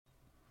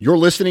You're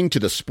listening to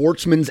the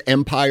Sportsman's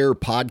Empire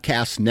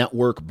Podcast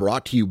Network,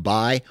 brought to you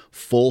by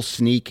Full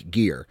Sneak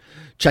Gear.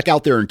 Check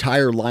out their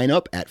entire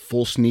lineup at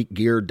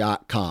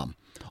fullsneakgear.com.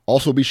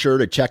 Also be sure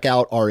to check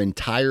out our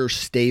entire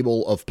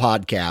stable of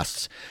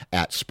podcasts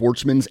at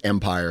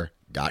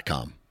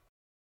sportsmansempire.com.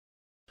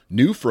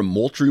 New from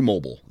Moultrie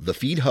Mobile, the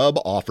Feed Hub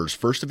offers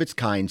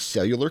first-of-its-kind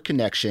cellular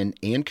connection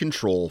and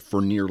control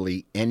for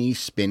nearly any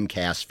spin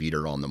cast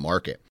feeder on the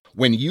market.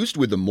 When used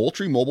with the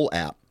Moultrie Mobile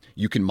app,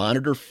 you can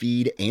monitor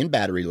feed and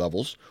battery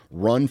levels,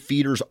 run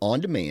feeders on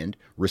demand,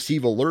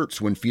 receive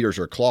alerts when feeders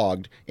are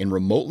clogged, and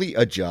remotely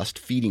adjust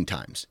feeding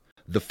times.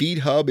 The Feed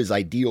Hub is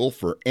ideal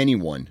for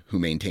anyone who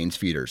maintains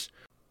feeders.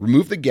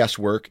 Remove the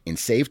guesswork and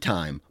save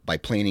time by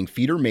planning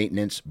feeder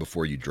maintenance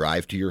before you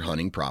drive to your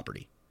hunting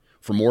property.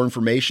 For more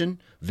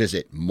information,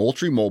 visit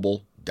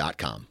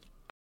MoultrieMobile.com.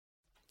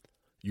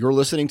 You're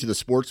listening to the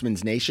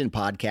Sportsman's Nation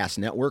Podcast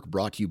Network,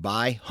 brought to you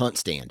by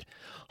HuntStand.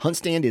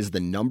 HuntStand is the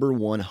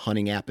 #1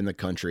 hunting app in the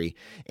country,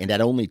 and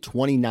at only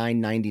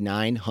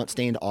 $29.99,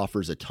 HuntStand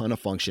offers a ton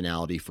of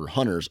functionality for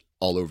hunters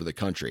all over the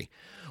country.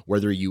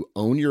 Whether you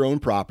own your own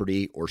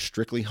property or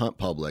strictly hunt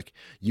public,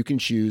 you can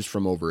choose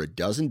from over a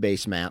dozen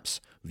base maps,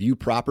 view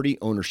property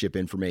ownership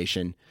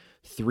information,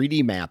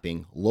 3D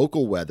mapping,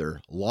 local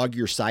weather, log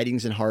your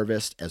sightings and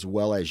harvest, as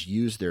well as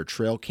use their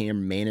trail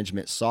cam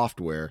management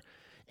software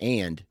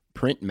and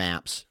print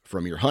maps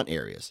from your hunt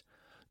areas.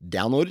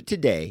 Download it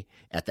today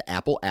at the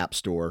Apple App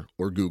Store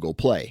or Google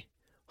Play.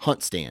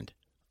 HuntStand.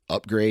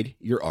 Upgrade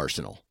your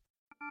arsenal.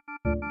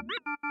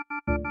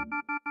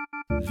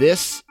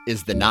 This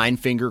is the Nine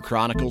Finger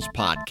Chronicles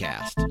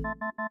podcast,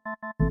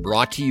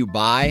 brought to you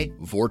by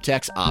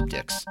Vortex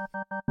Optics.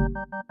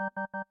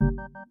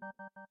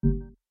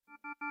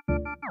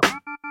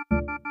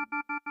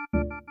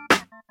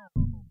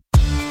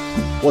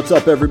 What's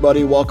up,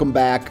 everybody? Welcome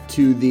back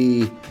to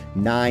the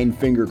Nine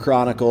Finger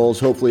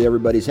Chronicles. Hopefully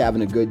everybody's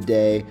having a good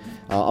day.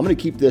 I'm going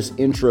to keep this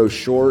intro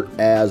short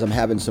as I'm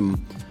having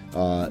some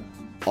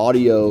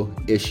audio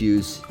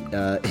issues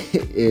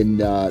in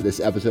this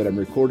episode. I'm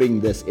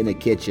recording this in a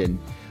kitchen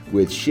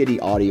with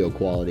shitty audio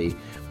quality,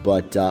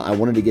 but I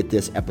wanted to get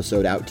this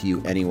episode out to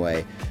you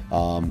anyway.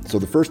 So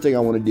the first thing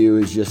I want to do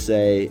is just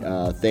say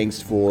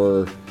thanks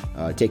for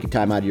taking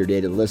time out of your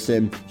day to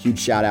listen. Huge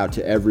shout out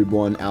to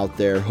everyone out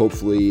there.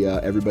 Hopefully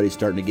everybody's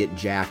starting to get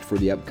jacked for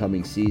the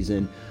upcoming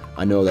season.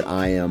 I know that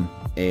I am.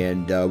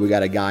 And we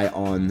got a guy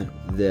on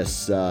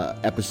this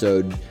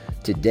episode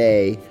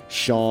today,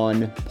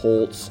 Sean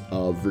Poltz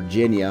of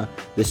Virginia.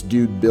 This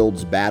dude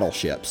builds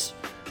battleships,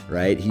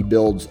 right? He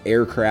builds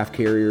aircraft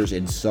carriers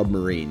and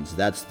submarines.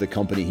 That's the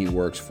company he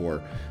works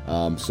for.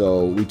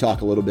 So we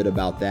talk a little bit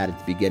about that at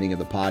the beginning of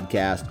the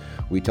podcast.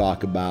 We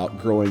talk about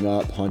growing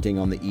up hunting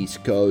on the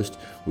East Coast.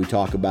 We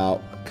talk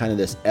about kind of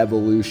this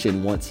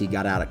evolution once he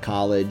got out of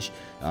college,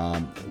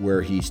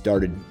 where he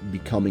started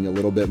becoming a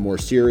little bit more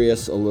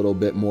serious, a little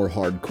bit more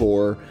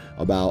hardcore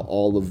about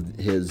all of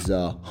his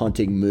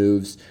hunting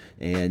moves.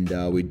 And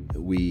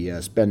we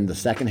spend the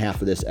second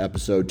half of this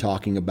episode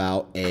talking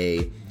about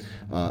a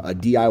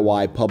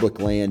DIY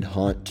public land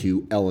hunt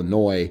to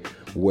Illinois,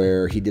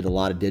 where he did a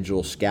lot of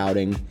digital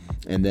scouting.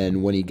 And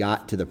then when he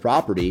got to the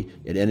property,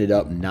 it ended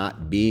up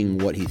not being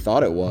what he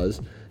thought it was.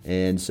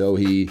 And so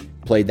he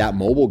played that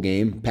mobile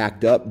game,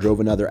 packed up, drove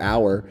another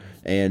hour,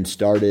 and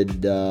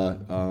started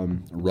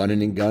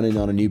running and gunning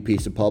on a new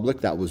piece of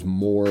public that was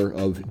more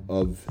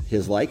of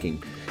his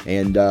liking.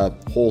 And the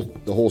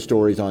whole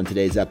story's on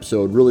today's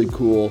episode. Really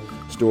cool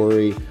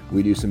story.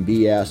 We do some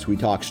BS. We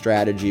talk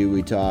strategy.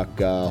 We talk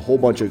a whole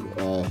bunch of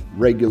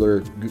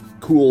regular,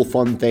 cool,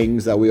 fun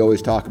things that we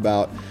always talk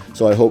about.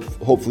 So I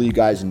hopefully you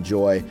guys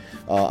enjoy.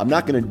 I'm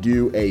not going to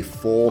do a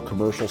full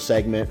commercial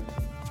segment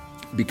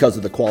because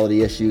of the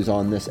quality issues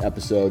on this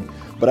episode,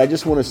 but I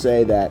just want to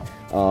say that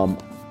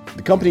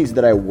the companies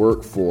that I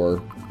work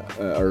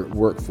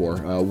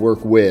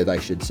with, I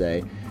should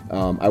say,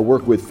 I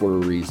work with for a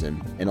reason,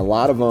 and a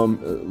lot of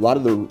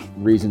the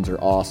reasons are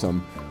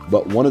awesome,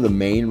 but one of the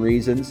main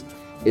reasons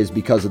is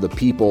because of the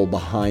people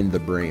behind the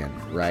brand,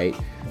 right?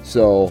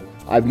 So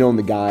I've known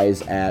the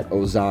guys at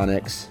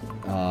Ozonics.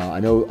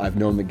 I've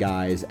known the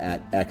guys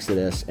at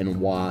Exodus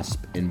and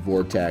Wasp and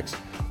Vortex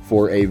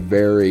for a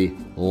very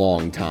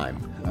long time,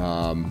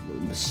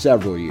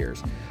 several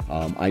years.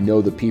 I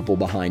know the people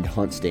behind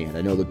HuntStand.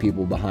 I know the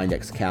people behind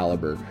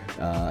Excalibur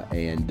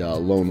and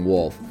Lone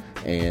Wolf,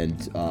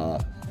 and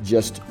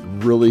just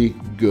really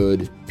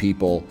good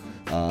people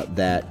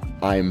that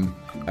I'm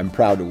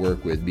proud to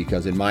work with,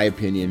 because in my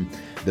opinion,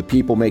 the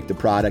people make the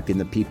product and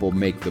the people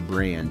make the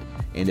brand.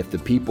 And if the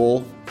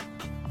people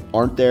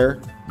aren't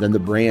there, then the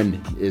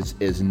brand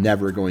is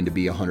never going to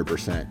be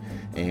 100%.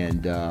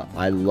 And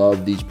I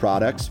love these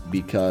products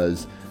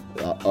because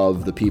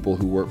of the people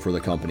who work for the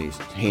companies,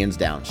 hands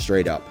down,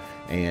 straight up.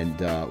 And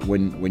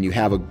when you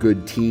have a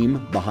good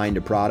team behind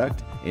a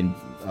product and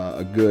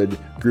a good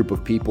group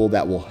of people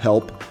that will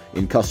help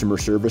in customer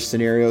service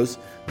scenarios,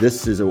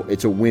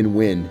 it's a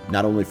win-win,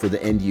 not only for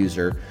the end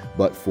user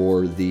but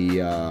for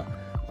the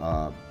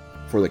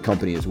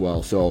company as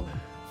well. So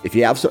if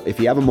you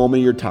have a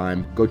moment of your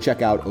time, go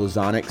check out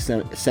Ozonic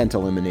Scent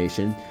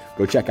Elimination.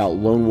 Go check out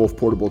Lone Wolf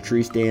Portable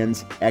Tree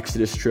Stands,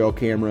 Exodus Trail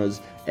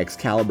Cameras,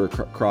 Excalibur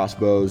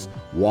Crossbows,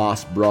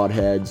 Wasp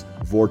Broadheads,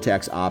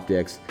 Vortex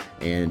Optics,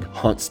 and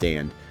Hunt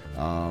Stand.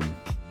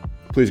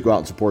 Please go out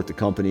and support the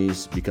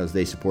companies because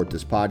they support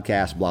this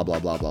podcast, blah, blah,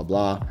 blah, blah,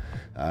 blah.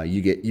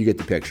 You get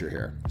the picture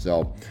here.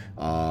 So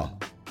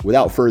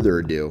without further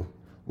ado,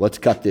 let's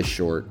cut this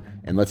short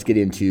and let's get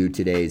into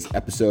today's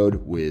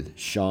episode with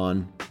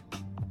Sean,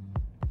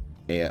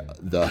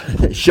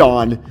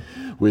 Sean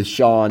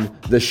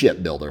the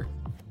shipbuilder.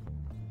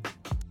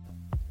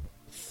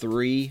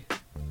 3,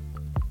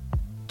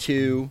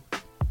 2,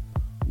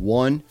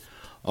 1.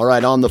 All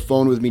right, on the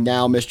phone with me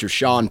now, Mr.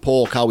 Sean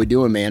Polk. How we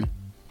doing, man?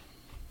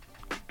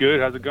 Good.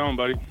 How's it going,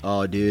 buddy?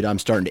 Oh, dude, I'm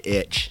starting to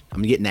itch.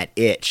 I'm getting that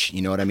itch.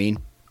 You know what I mean?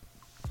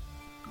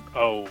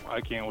 Oh,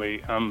 I can't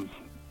wait. I'm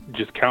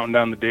just counting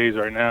down the days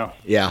right now.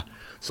 Yeah.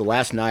 So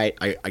last night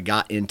I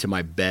got into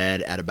my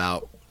bed at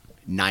about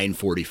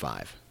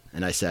 9:45,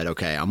 and I said,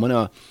 okay, I'm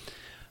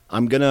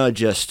gonna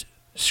just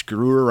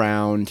screw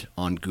around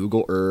on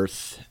Google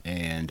Earth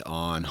and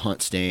on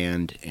Hunt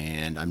Stand,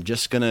 and I'm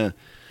just gonna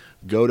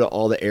go to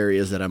all the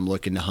areas that I'm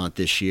looking to hunt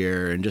this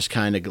year and just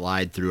kind of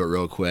glide through it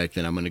real quick.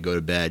 Then I'm going to go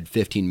to bed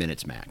 15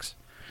 minutes max.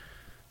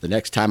 The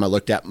next time I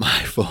looked at my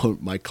phone,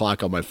 my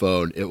clock on my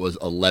phone, it was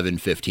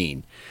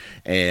 11:15.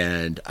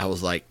 And I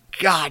was like,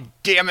 God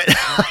damn it.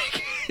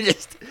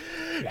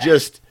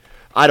 just,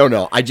 I don't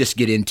know. I just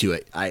get into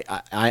it.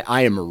 I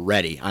am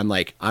ready.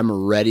 I'm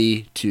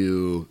ready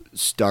to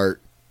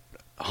start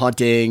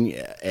hunting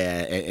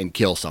and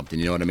kill something.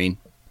 You know what I mean?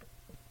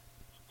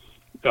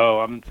 Oh,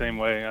 I'm the same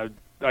way.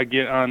 I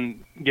get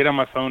on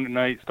my phone at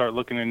night, start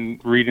looking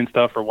and reading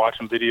stuff or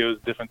watching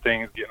videos, different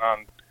things,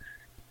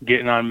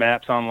 getting on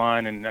maps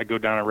online, and I go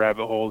down a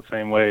rabbit hole the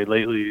same way.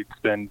 Lately, it's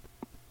been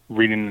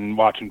reading and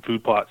watching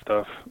food plot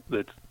stuff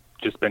that's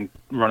just been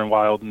running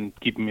wild and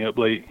keeping me up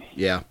late.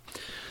 Yeah.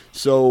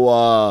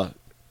 So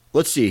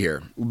let's see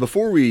here.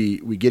 Before we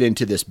get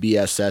into this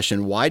BS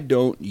session, why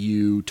don't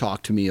you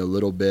talk to me a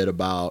little bit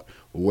about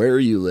where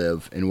you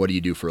live and what do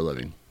you do for a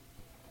living?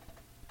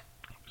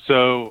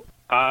 So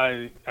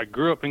I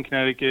grew up in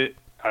Connecticut.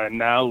 I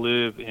now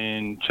live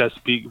in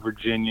Chesapeake,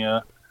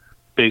 Virginia,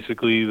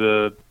 basically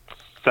the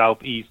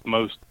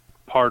southeastmost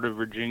part of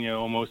Virginia,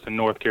 almost in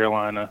North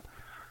Carolina.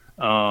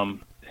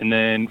 And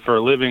then for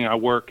a living, I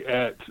work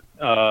at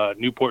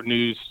Newport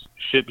News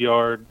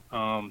Shipyard.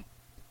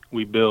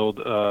 We build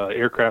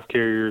aircraft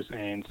carriers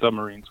and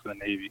submarines for the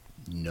Navy.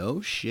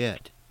 No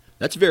shit.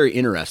 That's very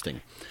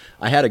interesting.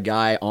 I had a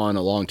guy on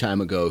a long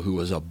time ago who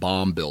was a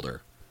bomb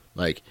builder.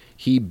 Like,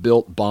 he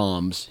built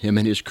bombs, him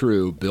and his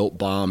crew built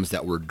bombs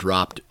that were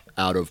dropped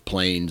out of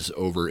planes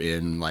over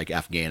in, like,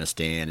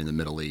 Afghanistan, in the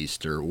Middle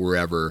East, or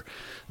wherever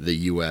the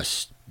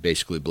U.S.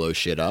 basically blows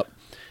shit up.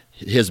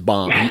 His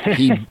bomb,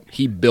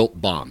 he built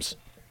bombs.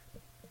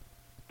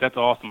 That's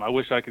awesome. I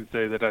wish I could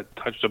say that I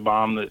touched a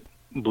bomb that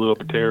blew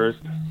up a terrorist.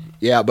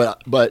 Yeah,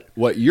 but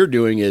what you're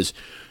doing is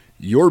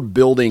you're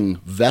building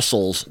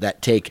vessels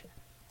that take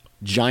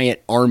giant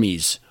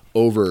armies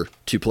over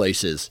to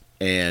places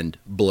and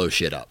blow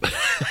shit up.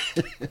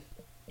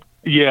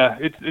 Yeah,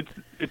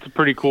 it's a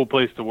pretty cool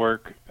place to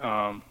work.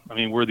 I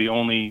mean, we're the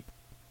only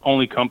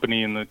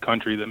company in the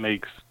country that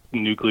makes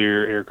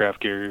nuclear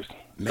aircraft carriers.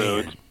 Man. So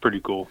it's pretty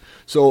cool.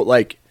 So,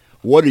 like,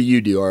 what do you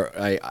do?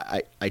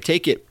 I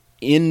take it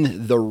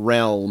in the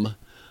realm,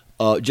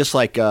 just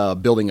like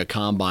building a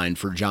combine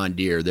for John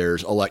Deere.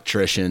 There's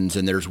electricians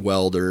and there's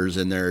welders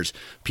and there's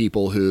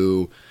people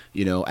who,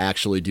 you know,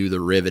 actually do the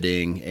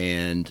riveting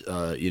and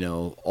you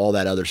know, all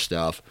that other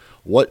stuff.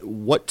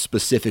 What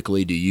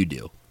specifically do you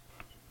do?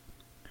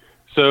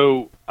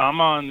 So I'm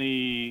on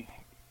the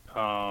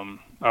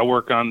I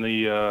work on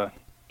the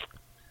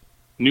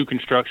new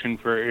construction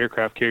for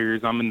aircraft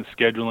carriers. I'm in the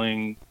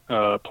scheduling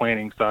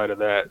planning side of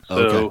that.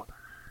 So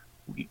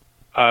okay.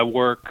 I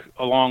work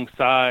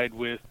alongside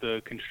with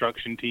the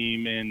construction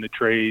team and the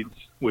trades,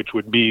 which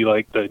would be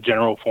like the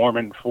general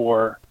foreman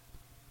for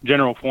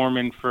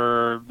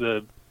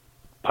the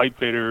pipe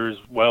fitters,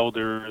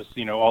 welders,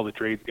 you know, all the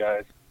trades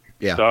guys.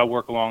 Yeah. So I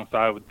work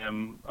alongside with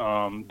them,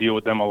 deal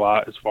with them a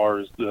lot as far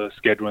as the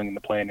scheduling and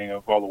the planning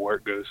of all the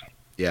work goes.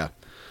 Yeah,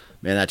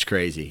 man, that's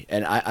crazy.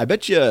 And I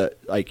bet you,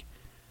 like,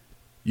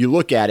 you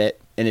look at it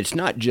and it's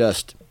not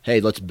just, hey,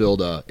 let's build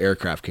a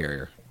aircraft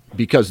carrier,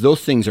 because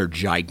those things are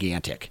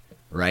gigantic,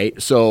 right?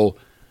 So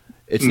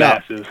it's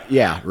massive.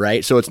 Yeah,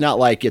 right. So it's not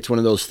like it's one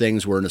of those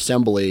things where an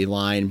assembly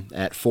line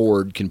at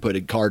Ford can put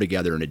a car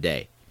together in a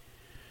day.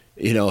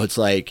 You know, it's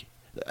like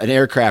an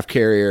aircraft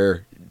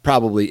carrier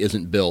probably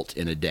isn't built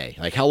in a day.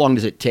 Like, how long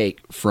does it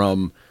take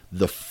from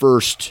the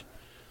first,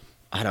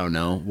 I don't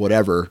know,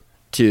 whatever,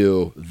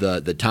 to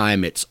the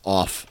time it's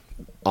off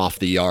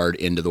the yard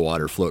into the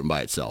water floating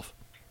by itself?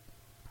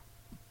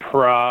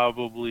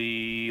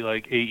 Probably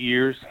like 8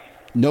 years.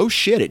 No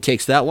shit, it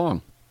takes that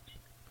long.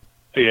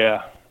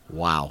 Yeah.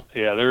 Wow.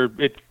 Yeah, they're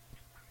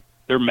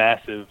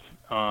massive.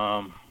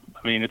 I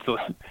mean,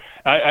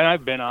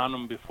 I've been on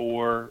them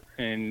before,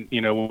 and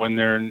when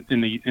they're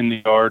in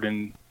the yard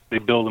and they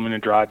build them in a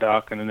dry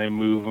dock, and then they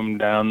move them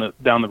down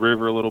the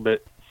river a little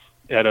bit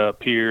at a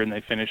pier, and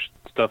they finish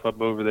stuff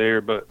up over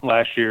there. But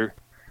last year,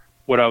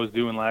 what I was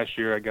doing last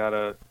year, I got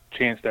a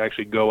chance to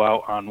actually go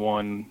out on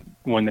one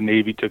when the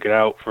Navy took it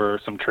out for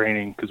some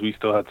training, because we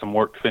still had some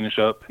work to finish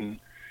up, and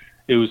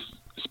it was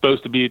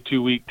supposed to be a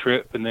 2-week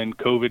trip, and then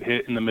COVID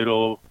hit in the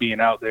middle of being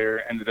out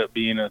there. Ended up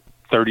being a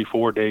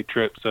 34-day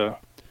trip, so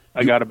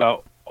I got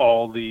about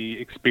all the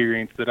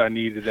experience that I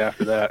needed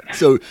after that.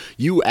 So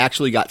you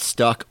actually got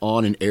stuck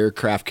on an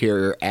aircraft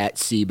carrier at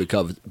sea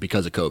because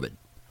of COVID?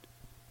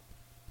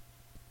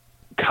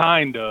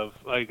 Kind of.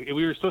 Like,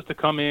 we were supposed to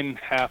come in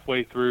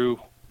halfway through,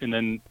 and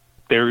then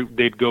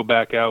they'd go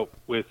back out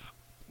with,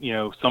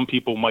 some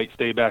people might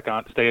stay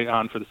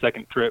on for the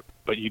second trip,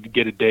 but you'd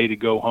get a day to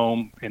go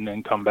home and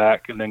then come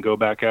back and then go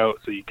back out,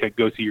 so you could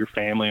go see your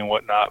family and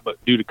whatnot.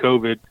 But due to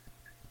COVID,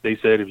 they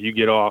said if you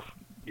get off,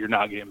 you're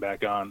not getting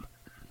back on.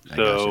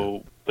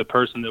 So the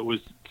person that was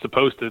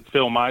supposed to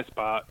fill my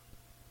spot,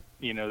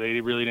 they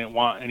really didn't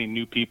want any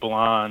new people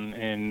on,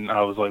 and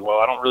I was like, well,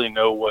 I don't really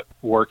know what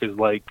work is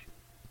like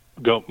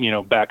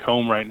back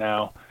home right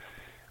now.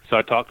 So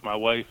I talked to my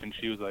wife, and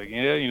she was like,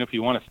 yeah, if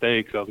you want to stay,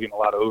 because I was getting a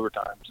lot of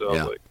overtime. So I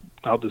was like,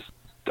 I'll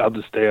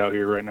just stay out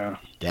here right now.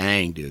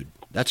 Dang, dude,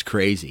 that's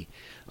crazy.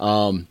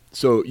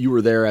 So you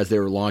were there as they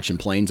were launching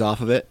planes off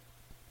of it?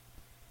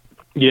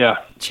 Yeah.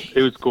 Jeez.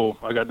 It was cool.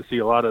 I got to see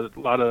a lot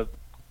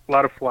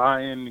of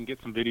flying and get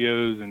some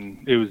videos,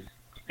 and it was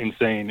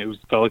insane.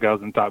 Felt like I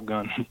was in Top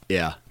Gun.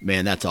 Yeah,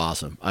 man, that's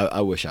awesome.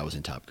 I wish I was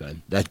in Top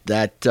Gun.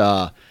 That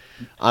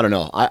I don't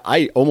know.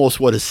 I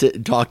almost want to sit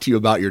and talk to you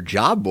about your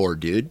job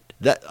board, dude.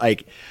 That,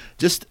 like,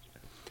 just,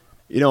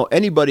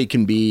 anybody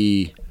can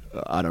be,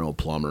 I don't know,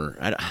 plumber.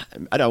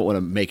 I don't want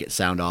to make it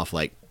sound off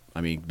like,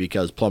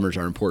 because plumbers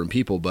are important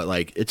people, but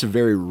like, it's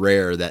very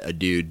rare that a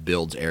dude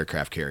builds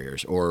aircraft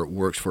carriers or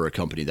works for a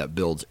company that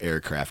builds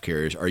aircraft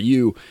carriers.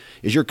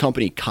 Is your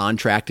company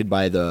contracted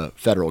by the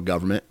federal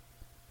government?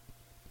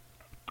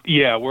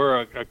 Yeah,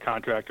 we're a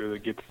contractor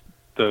that gets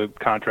the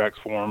contracts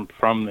from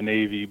the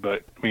Navy,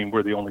 but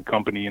we're the only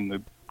company in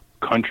the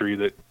country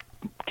that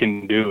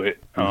can do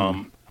it.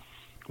 Mm-hmm.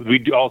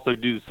 We also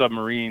do the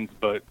submarines,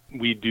 but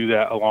we do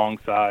that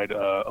alongside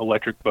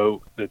Electric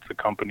Boat. That's a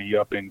company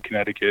up in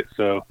Connecticut.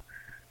 So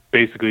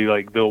basically,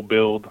 like, they'll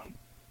build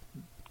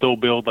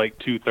like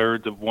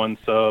 2/3 of one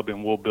sub,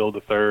 and we'll build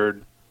a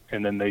third,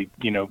 and then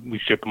we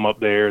ship them up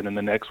there, and then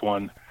the next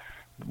one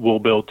we'll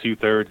build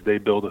 2/3, they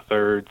build a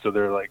third. So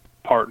they're like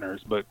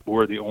partners, but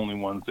we're the only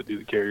ones that do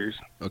the carriers.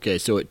 Okay,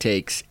 so it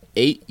takes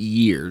 8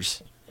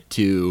 years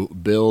to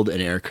build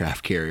an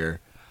aircraft carrier.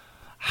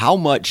 How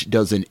much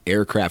does an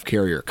aircraft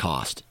carrier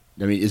cost?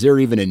 Is there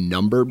even a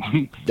number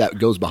that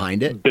goes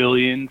behind it?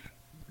 Billions.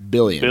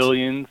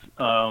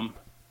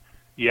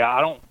 Yeah, I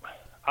don't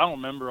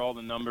remember all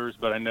the numbers,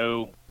 but I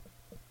know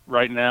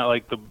right now,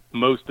 like, the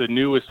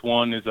newest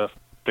one is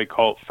they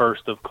call it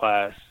first of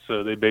class.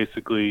 So they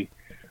basically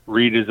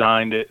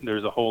redesigned it.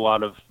 There's a whole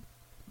lot of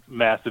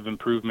massive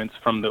improvements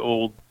from the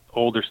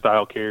older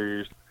style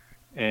carriers.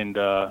 And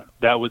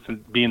that was,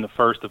 being the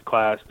first of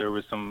class, there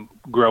was some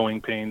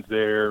growing pains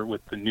there with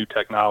the new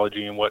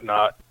technology and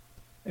whatnot.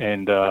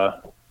 And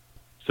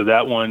so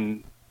that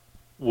one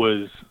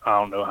was, I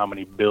don't know how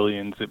many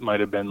billions. It might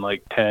have been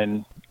like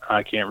 10.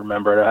 I can't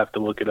remember. I'd have to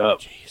look it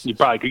up. Jesus.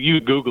 You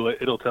Google it.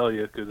 It'll tell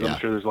you, because I'm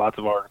sure there's lots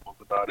of articles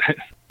about it.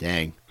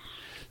 Dang.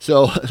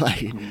 So,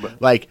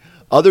 like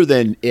other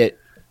than it,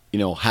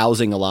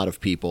 housing a lot of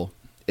people,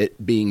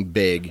 it being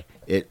big,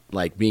 it,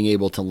 like, being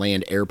able to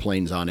land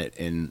airplanes on it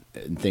and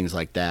things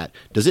like that,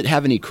 does it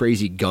have any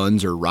crazy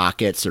guns or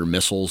rockets or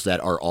missiles that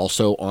are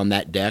also on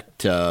that deck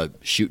to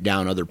shoot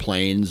down other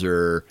planes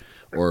or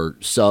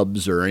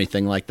subs or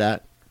anything like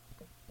that?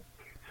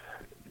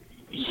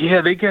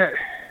 Yeah, they got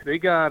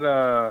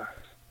I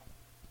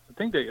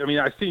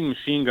seen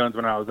machine guns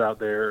when I was out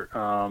there,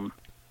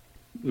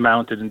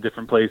 mounted in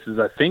different places.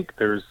 I think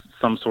there's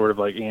some sort of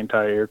like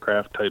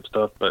anti-aircraft type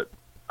stuff, but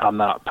I'm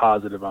not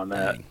positive on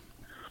that. Dang.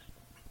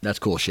 That's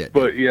cool shit.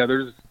 But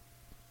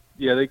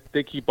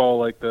they keep all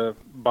like the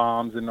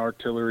bombs and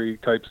artillery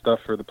type stuff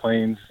for the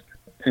planes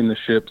in the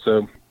ship.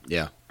 So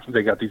yeah,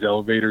 they got these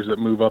elevators that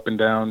move up and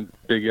down,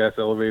 big ass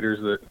elevators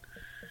that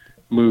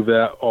move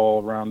that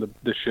all around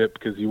the ship,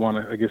 because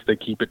I guess they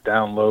keep it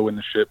down low in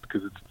the ship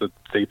because it's the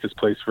safest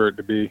place for it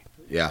to be.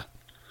 Yeah.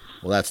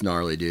 Well, that's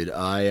gnarly, dude.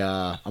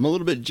 I'm a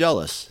little bit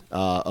jealous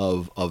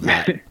of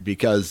that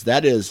because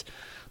that is,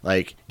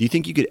 like, do you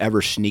think you could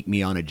ever sneak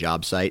me on a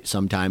job site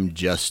sometime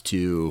just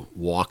to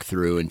walk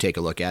through and take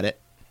a look at it?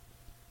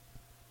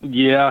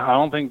 Yeah, I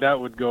don't think that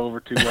would go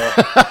over too well.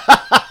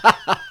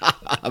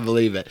 I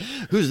believe it.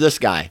 Who's this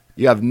guy?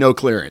 You have no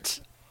clearance.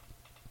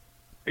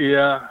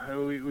 Yeah,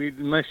 we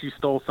unless you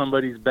stole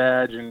somebody's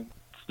badge and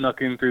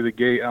snuck in through the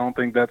gate, I don't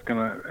think that's going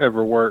to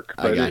ever work.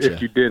 But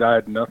if you did, I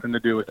had nothing to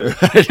do with it.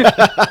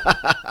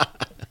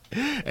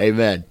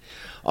 Amen.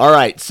 All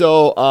right,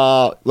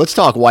 so let's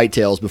talk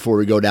whitetails before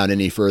we go down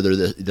any further.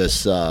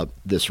 This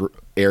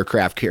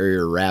aircraft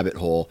carrier rabbit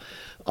hole.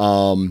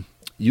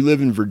 You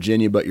live in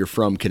Virginia, but you're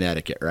from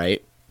Connecticut,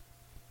 right?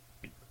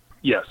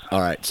 Yes. All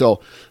right.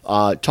 So,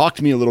 talk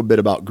to me a little bit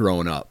about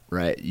growing up.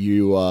 Right?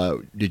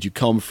 Did you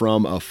come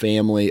from a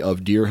family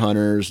of deer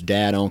hunters,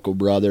 dad, uncle,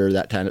 brother,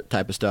 that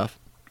type of stuff?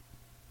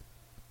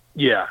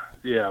 Yeah.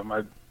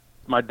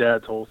 My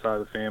dad's whole side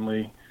of the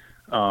family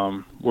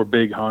were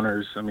big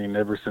hunters. I mean,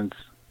 ever since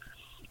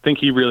I think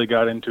he really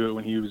got into it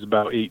when he was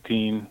about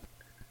 18,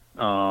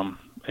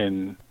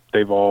 and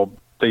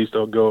they used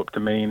to go up to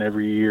Maine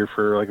every year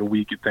for like a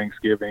week at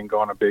Thanksgiving,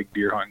 go on a big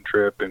deer hunting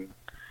trip, and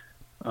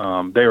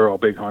they were all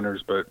big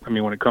hunters. But I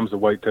mean, when it comes to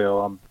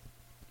whitetail,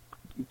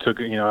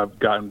 I've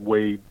gotten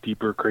way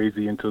deeper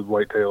crazy into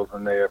whitetails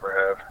than they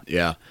ever have.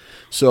 Yeah.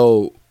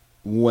 So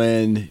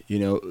when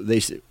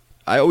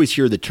I always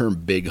hear the term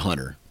big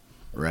hunter,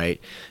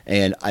 right?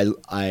 And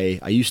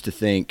I used to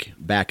think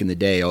back in the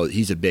day, oh,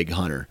 he's a big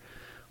hunter.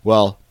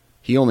 Well,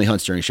 he only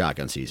hunts during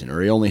shotgun season,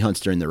 or he only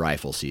hunts during the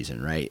rifle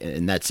season, right?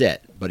 And that's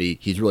it. But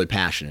he's really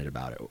passionate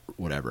about it,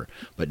 whatever.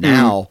 But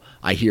now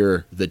I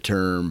hear the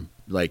term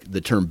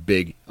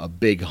big, a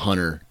big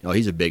hunter. Oh,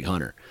 he's a big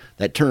hunter.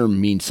 That term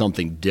means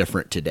something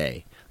different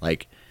today.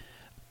 Like,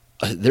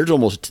 there's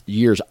almost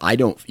years I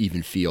don't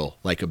even feel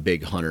like a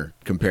big hunter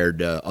compared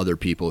to other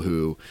people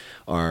who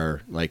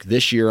are like,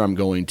 this year I'm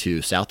going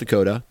to South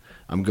Dakota.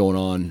 I'm going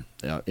on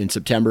in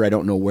September. I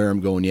don't know where I'm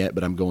going yet,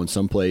 but I'm going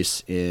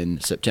someplace in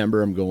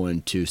September. I'm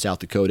going to South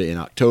Dakota in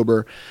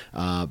October.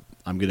 I'm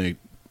going to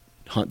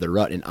hunt the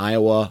rut in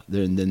Iowa.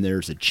 Then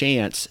there's a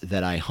chance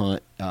that I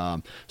hunt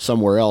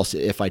somewhere else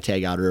if I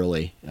tag out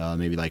early,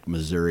 maybe like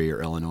Missouri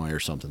or Illinois or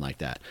something like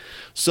that.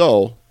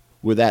 So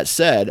with that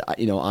said,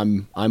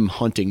 I'm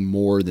hunting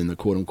more than the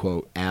quote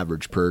unquote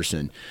average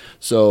person.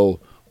 So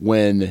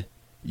when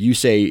you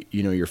say,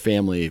 your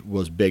family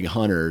was big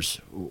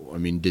hunters, I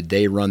mean, did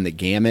they run the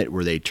gamut?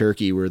 Were they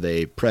turkey? Were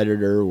they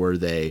predator? Were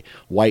they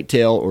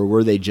whitetail? Or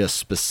were they just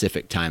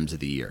specific times of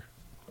the year?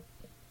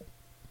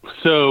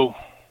 So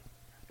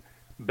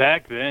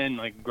back then,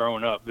 like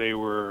growing up, they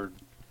were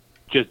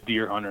just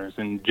deer hunters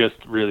and just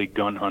really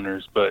gun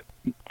hunters. But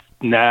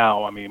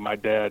now, I mean, my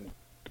dad,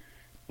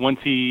 I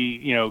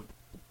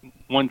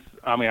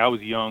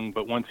was young,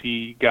 but once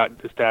he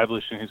got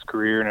established in his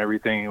career and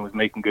everything and was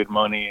making good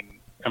money, and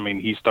I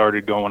mean, he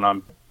started going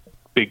on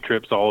big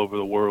trips all over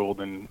the world.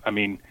 And I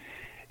mean,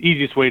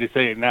 easiest way to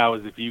say it now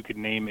is if you could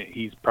name it,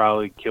 he's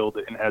probably killed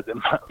it and has it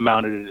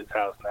mounted at his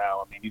house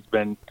now. I mean, he's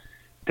been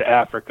to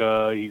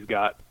Africa. He's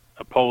got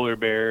a polar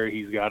bear.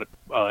 He's got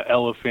an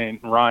elephant,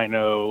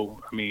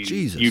 rhino. I mean,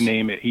 Jesus. You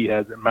name it, he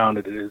has it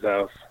mounted at his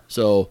house.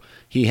 So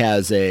he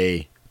has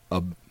you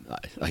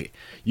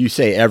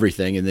say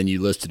everything and then you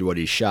listed what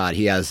he shot.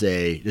 Does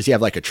he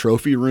have like a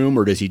trophy room,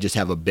 or does he just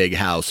have a big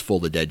house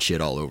full of dead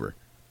shit all over?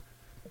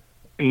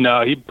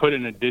 No, he put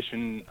an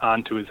addition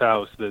onto his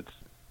house that's,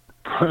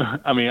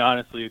 I mean,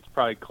 honestly, it's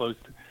probably close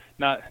to,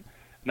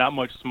 not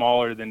much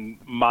smaller than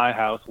my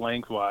house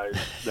lengthwise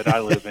that I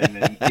live in.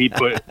 And he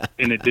put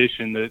an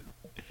addition that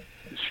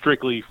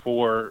strictly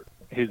for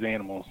his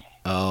animals.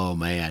 Oh,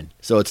 man.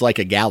 So it's like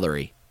a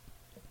gallery.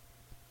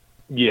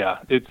 Yeah,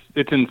 it's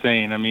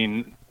insane. I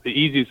mean,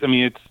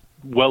 it's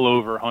well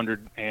over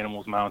 100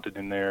 animals mounted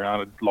in there.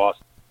 I lost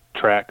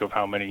track of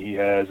how many he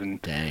has and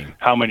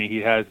how many he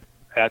has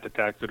at the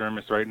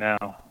taxidermist right now.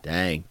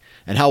 Dang.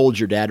 And how old's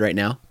your dad right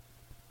now?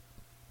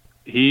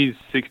 He's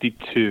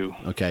 62.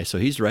 Okay, so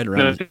he's right around...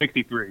 No,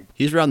 63.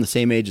 He's around the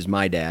same age as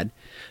my dad.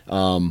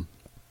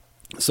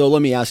 So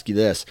let me ask you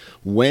this.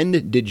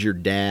 When did your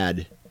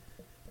dad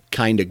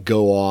kind of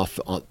go off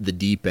on the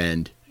deep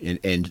end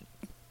and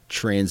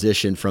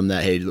transition from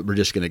that, hey, we're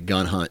just going to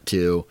gun hunt,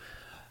 to,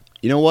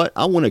 you know what,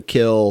 I want to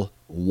kill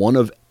one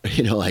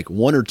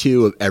or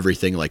two of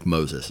everything, like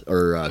Moses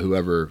or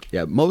whoever.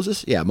 Yeah,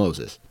 Moses? Yeah,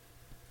 Moses.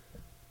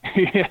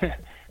 Yeah.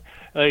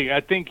 Like, I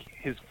think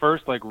his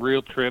first like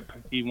real trip,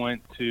 he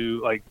went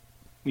to like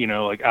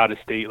out of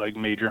state, like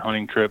major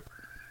hunting trip.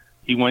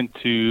 He went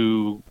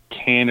to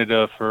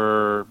Canada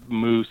for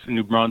moose,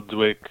 New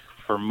Brunswick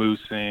for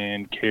moose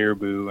and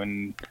caribou.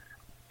 And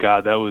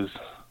God,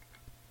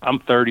 I'm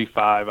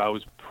 35. I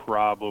was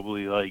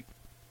probably like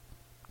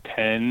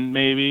 10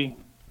 maybe.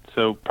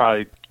 So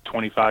probably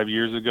 25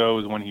 years ago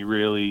is when he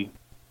really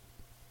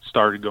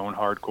started going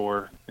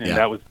hardcore. And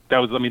that was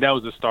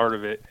the start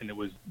of it. And it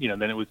was,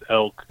 then it was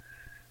elk.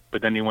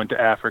 But then he went to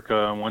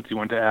Africa, and once he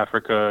went to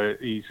Africa,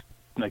 he's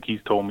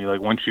told me, like,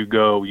 once you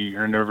go,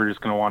 you're never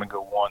just going to want to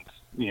go once.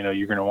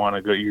 You're going to want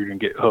to go, you're going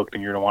to get hooked,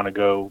 and you're going to want to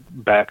go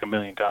back a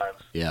million times.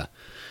 Yeah.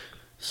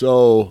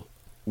 So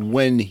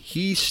when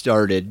he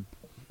started,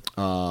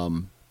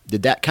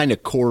 did that kind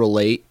of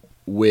correlate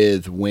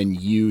with when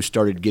you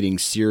started getting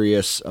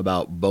serious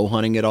about bow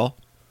hunting at all?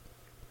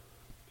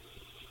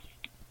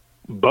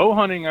 Bow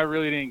hunting, I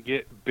really didn't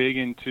get big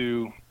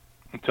into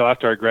until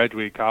after I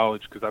graduated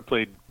college, because I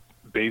played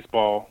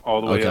baseball all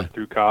the way up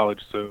through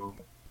college. So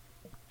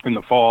in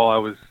the fall, I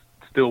was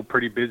still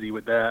pretty busy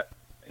with that.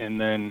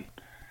 And then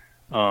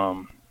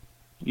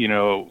You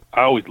know,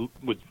 I always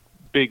was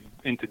big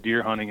into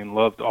deer hunting and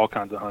loved all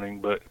kinds of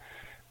hunting, but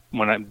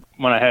when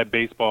I had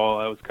baseball,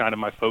 that was kind of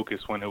my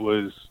focus when it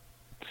was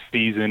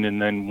season,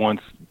 and then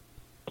once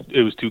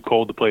it was too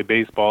cold to play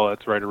baseball,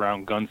 that's right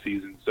around gun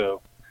season.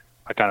 So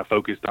I kind of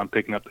focused on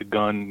picking up the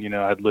gun. You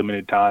know, I had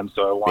limited time,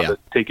 so I wanted to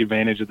take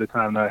advantage of the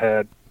time that I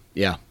had.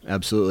 Yeah,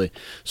 absolutely.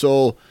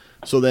 So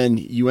then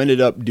you ended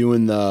up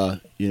doing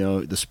the, you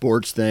know, the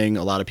sports thing.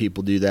 A lot of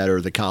people do that,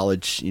 or the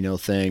college, you know,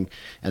 thing.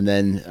 And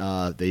then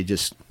they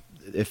just,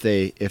 if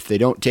they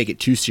don't take it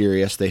too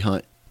serious, they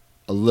hunt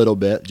a little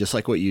bit, just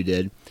like what you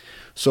did.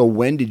 So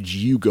when did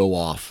you go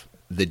off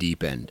the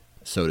deep end,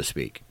 so to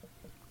speak?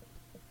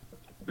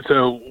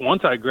 So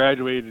once I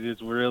graduated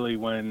is really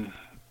when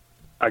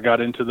I got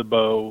into the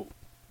bow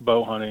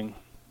hunting,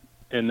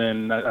 and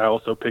then I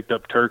also picked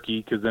up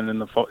turkey, because then in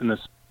the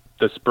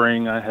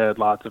spring I had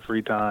lots of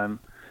free time,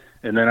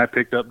 and then I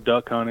picked up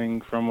duck hunting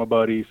from a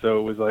buddy. So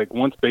it was like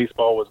once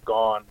baseball was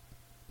gone,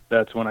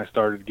 that's when I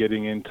started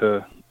getting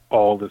into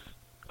all the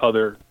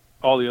other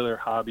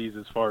hobbies,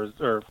 as far as,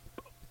 or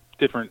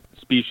different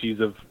species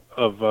of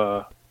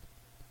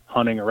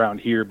hunting around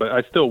here. But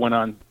I still went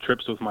on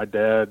trips with my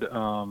dad,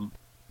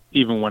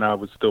 even when I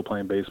was still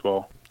playing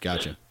baseball.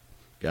 Gotcha.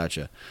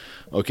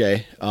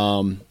 Okay.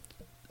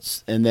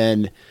 And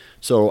then,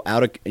 so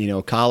out of, you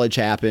know, college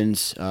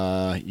happens,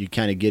 you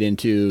kind of get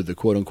into the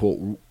quote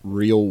unquote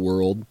real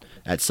world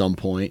at some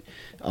point.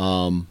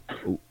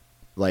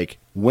 Like,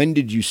 when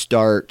did you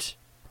start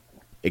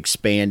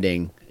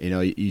expanding? You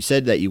know, you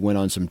said that you went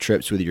on some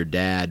trips with your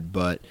dad,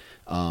 but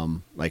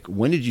like,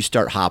 when did you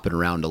start hopping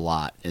around a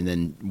lot? And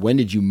then when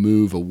did you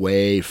move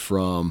away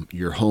from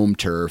your home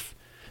turf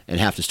and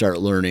have to start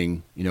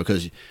learning, you know,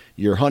 because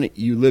you're hunting,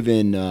 you live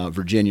in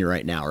Virginia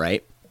right now,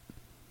 right?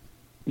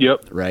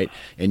 Yep. Right.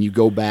 And you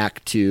go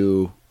back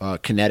to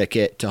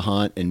Connecticut to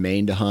hunt and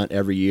Maine to hunt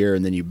every year,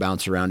 and then you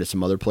bounce around to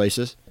some other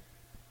places?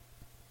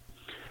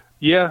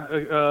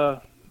 Yeah.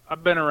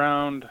 I've been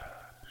around,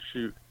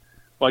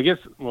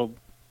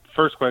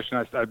 first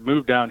question, I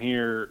moved down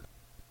here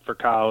for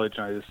college,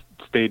 and I just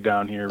stayed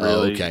down here,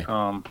 really. Oh, okay.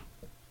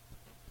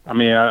 I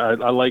mean,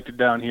 I liked it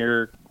down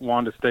here,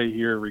 wanted to stay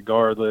here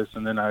regardless,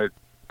 and then I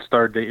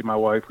started dating my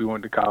wife. We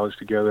went to college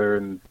together,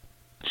 and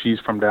she's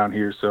from down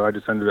here, so I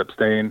just ended up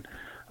staying.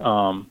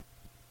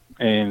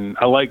 And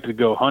I like to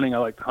go hunting. I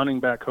like hunting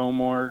back home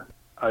more.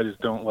 I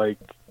just don't like,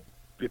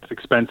 it's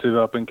expensive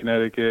up in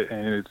Connecticut,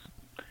 and it's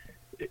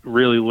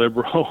really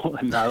liberal,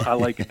 and I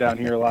like it down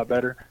here a lot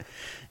better.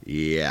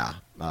 Yeah,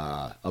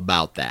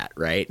 about that,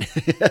 right?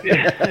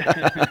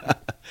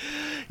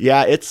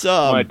 Yeah, it's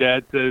my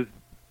dad says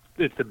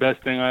it's the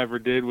best thing I ever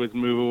did was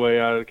move away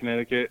out of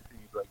Connecticut.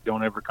 He's like,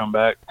 don't ever come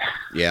back.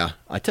 Yeah,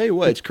 I tell you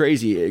what, it's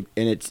crazy, and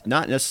it's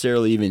not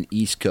necessarily even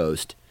East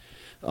Coast.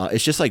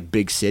 It's just like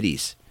big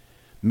cities.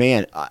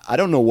 Man, I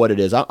don't know what it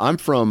is. I'm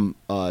from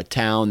a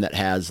town that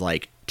has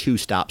like 2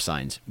 stop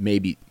signs,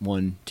 maybe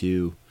 1,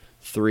 2,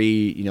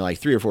 3, you know, like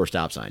 3 or 4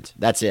 stop signs.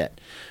 That's it.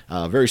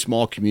 Very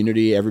small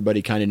community.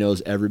 Everybody kind of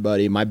knows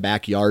everybody. My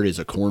backyard is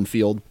a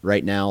cornfield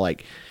right now.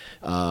 Like,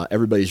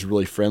 everybody's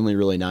really friendly,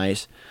 really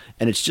nice.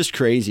 And it's just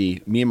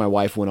crazy. Me and my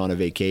wife went on a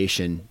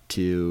vacation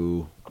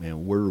to,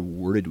 man,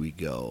 where did we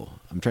go?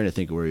 I'm trying to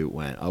think of where we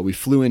went. We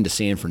flew into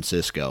San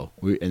Francisco,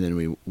 and then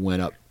we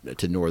went up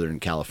to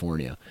Northern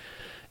California.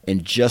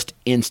 And just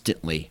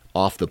instantly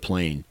off the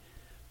plane,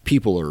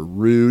 people are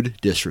rude,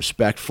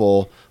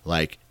 disrespectful,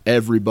 like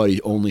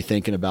everybody only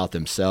thinking about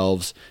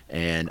themselves.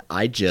 And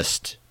I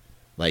just,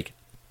 like,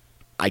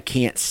 I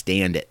can't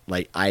stand it.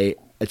 Like,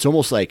 it's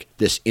almost like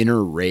this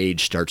inner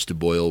rage starts to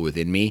boil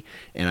within me,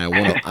 and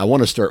I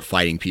want to start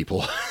fighting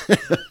people.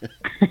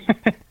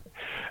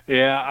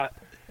 Yeah,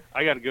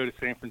 I got to go to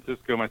San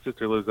Francisco. My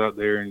sister lives out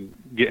there and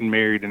getting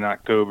married in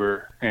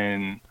October,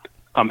 and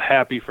I'm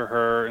happy for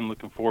her and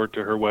looking forward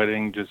to her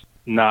wedding, just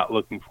not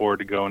looking forward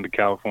to going to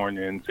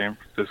California and San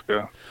Francisco.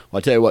 Well,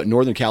 I'll tell you what,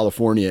 Northern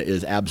California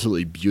is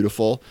absolutely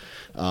beautiful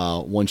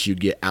once you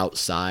get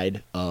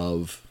outside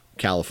of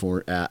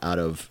California, out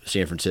of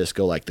San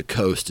Francisco. Like, the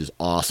coast is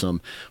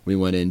awesome. We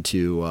went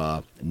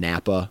into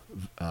Napa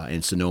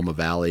in Sonoma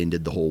Valley and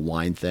did the whole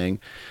wine thing.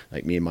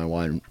 Like, me and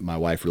my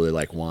wife really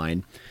like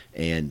wine.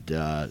 And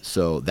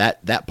so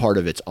that part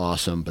of it's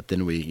awesome. But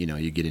then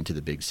you get into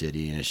the big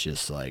city, and it's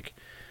just like,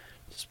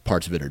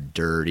 parts of it are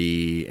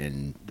dirty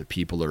and the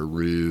people are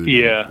rude.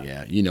 Yeah.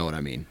 Yeah. You know what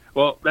I mean?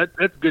 Well,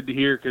 that's good to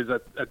hear,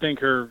 because I think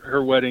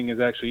her wedding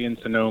is actually in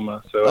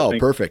Sonoma. So I think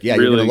perfect. Yeah.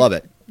 Really, you're going to love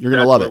it. You're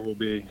going to love it. Will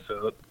be,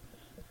 so.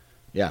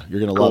 Yeah. You're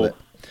going to Cool. love it.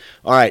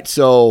 All right.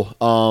 So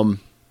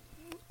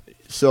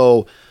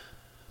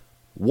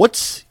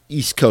what's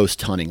East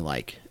Coast hunting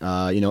like?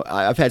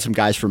 I've had some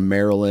guys from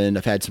Maryland.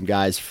 I've had some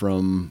guys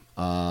from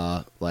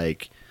not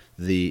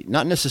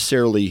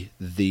necessarily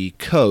the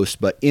coast,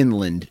 but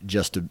inland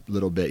just a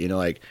little bit.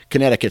 Like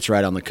Connecticut's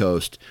right on the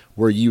coast.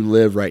 Where you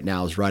live right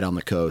now is right on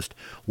the coast.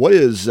 What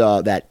is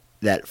that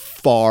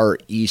far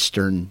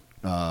eastern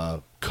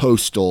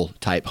coastal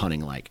type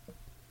hunting like?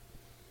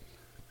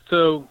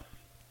 So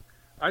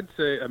I'd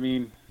say, I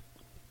mean,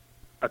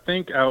 I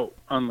think out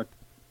on the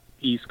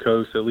East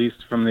Coast, at least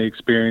from the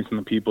experience and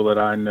the people that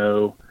I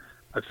know,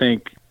 I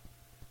think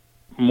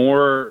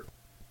more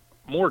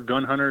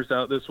gun hunters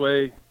out this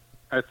way.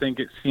 I think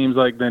it seems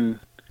like and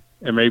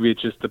maybe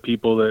it's just the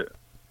people that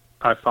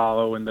I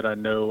follow and that I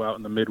know out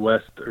in the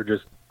Midwest are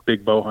just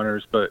big bow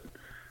hunters. But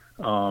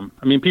I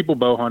mean, people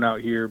bow hunt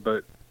out here,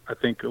 but I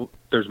think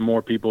there's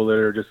more people that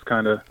are just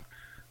kind of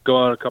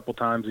go out a couple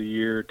times a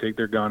year, take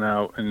their gun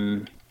out.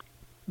 And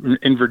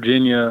in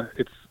Virginia,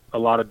 it's a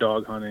lot of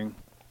dog hunting.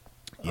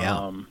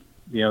 Yeah.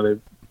 They a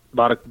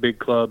lot of big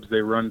clubs.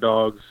 They run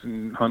dogs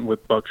and hunt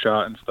with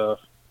buckshot and stuff.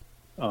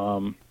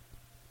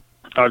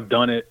 I've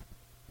done it.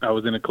 I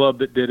was in a club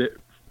that did it,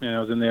 and I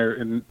was in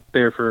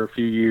there for a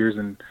few years.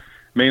 And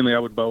mainly, I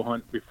would bow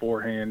hunt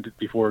beforehand,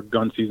 before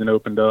gun season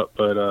opened up.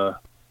 But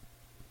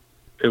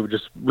it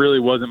just really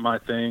wasn't my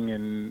thing,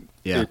 and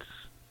yeah.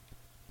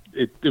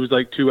 It was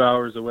like 2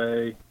 hours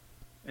away,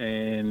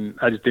 and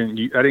I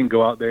didn't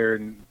go out there.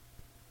 And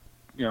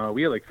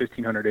we had like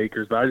 1,500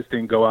 acres, but I just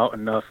didn't go out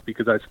enough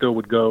because I still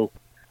would go.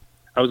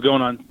 I was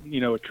going on,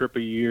 a trip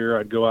a year.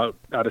 I'd go out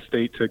of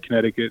state to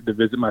Connecticut to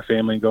visit my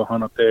family and go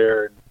hunt up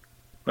there. And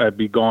I'd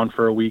be gone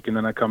for a week, and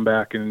then I come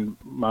back, and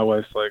my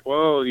wife's like,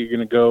 well, you're going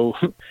to go,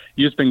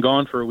 you just been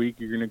gone for a week.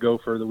 You're going to go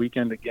for the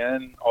weekend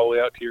again, all the way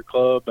out to your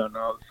club. And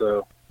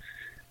so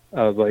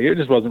I was like, it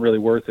just wasn't really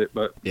worth it.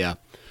 But yeah.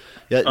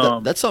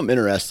 That's something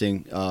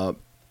interesting.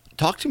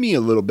 Talk to me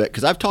a little bit,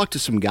 because I've talked to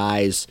some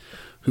guys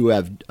who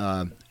have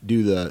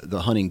do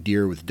the hunting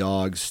deer with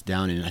dogs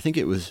down in, I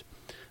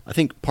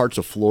think parts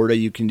of Florida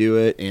you can do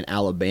it, and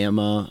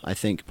Alabama. I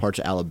think parts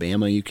of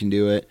Alabama you can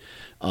do it.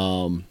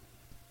 And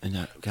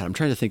God, I'm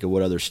trying to think of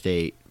what other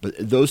state, but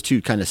those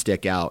two kind of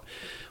stick out.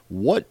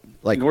 What,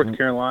 like North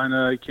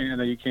Carolina,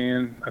 you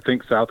can. I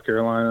think South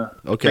Carolina.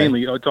 Okay.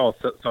 Mainly, it's all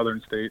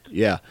southern states.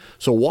 Yeah.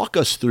 So walk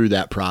us through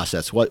that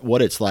process.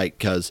 What it's like,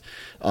 because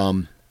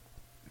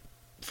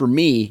for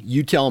me,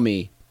 you tell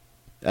me,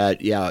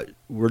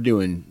 we're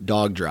doing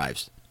dog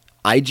drives.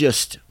 I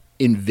just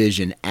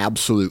envision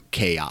absolute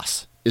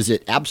chaos. Is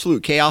it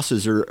absolute chaos?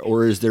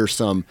 Is there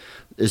some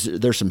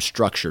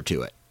structure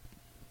to it?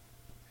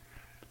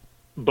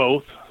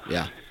 Both.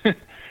 Yeah.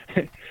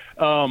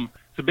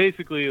 So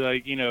basically,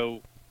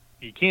 you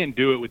can't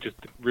do it with just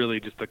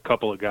a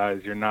couple of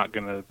guys. You're not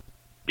going to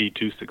be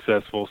too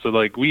successful. So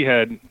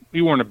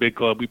we weren't a big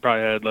club. We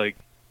probably had like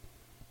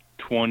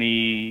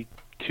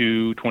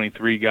 22,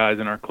 23 guys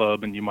in our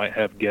club, and you might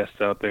have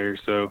guests out there.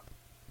 So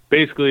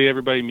basically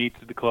everybody meets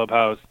at the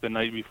clubhouse the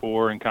night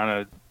before, and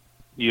kind of,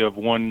 you have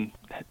one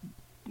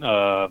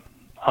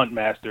hunt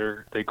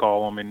master, they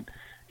call him, and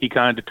he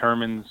kind of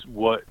determines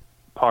what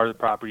part of the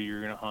property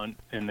you're going to hunt,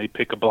 and they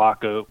pick a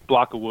block of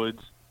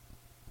woods.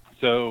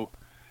 So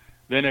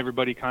then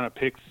everybody kind of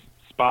picks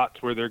spots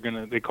where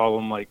they call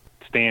them like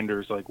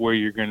standers, like where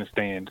you're going to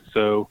stand.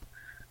 So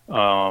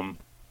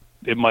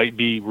it might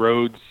be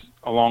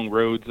along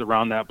roads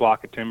around that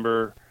block of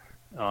timber.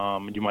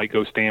 You might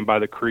go stand by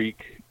the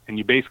creek, and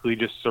you basically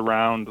just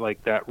surround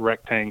like that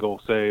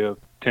rectangle, say, of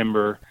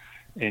timber,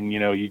 and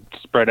you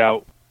spread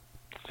out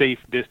safe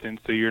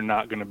distance so you're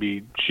not going to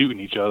be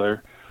shooting each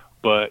other,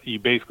 but you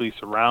basically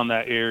surround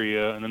that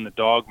area. And then the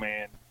dog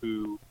man,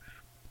 who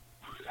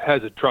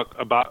has a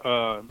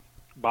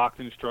box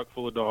in his truck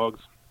full of dogs,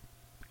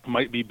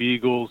 might be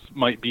beagles,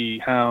 might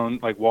be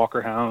like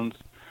Walker hounds.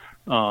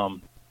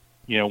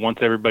 Once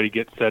everybody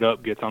gets set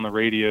up, gets on the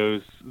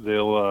radios,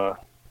 they'll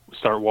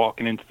start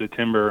walking into the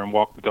timber and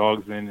walk the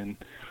dogs in. And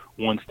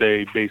once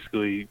they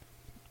basically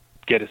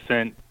get a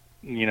scent,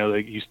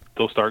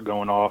 they'll start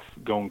going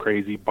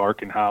crazy,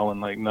 barking,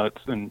 howling like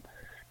nuts, and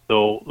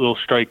they'll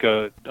strike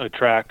a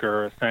track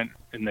or a scent,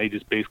 and they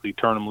just basically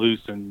turn them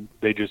loose, and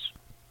they just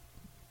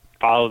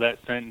follow that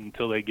scent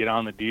until they get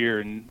on the deer.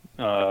 And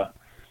they're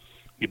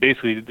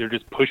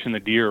just pushing the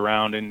deer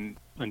around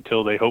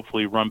until they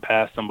hopefully run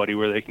past somebody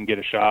where they can get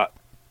a shot.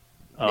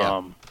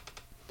 Yeah.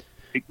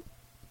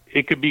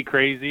 It could be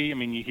crazy. I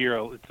mean, you hear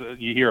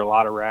a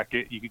lot of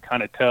racket. You can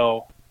kind of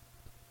tell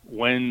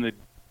you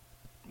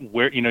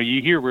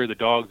hear where the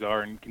dogs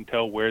are and can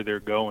tell where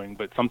they're going,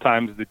 but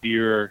sometimes the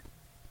deer are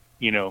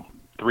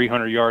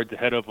 300 yards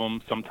ahead of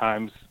them.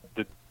 Sometimes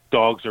the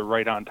dogs are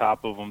right on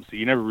top of them, so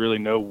you never really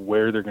know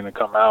where they're going to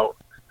come out,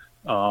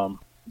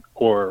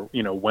 or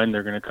when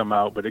they're going to come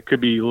out. But it could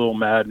be a little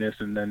madness,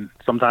 and then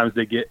sometimes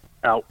they get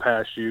out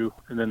past you,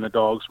 and then the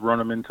dogs run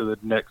them into the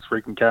next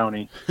freaking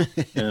county,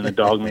 and then the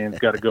dog man's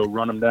got to go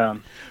run them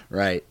down.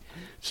 Right.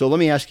 So let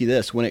me ask you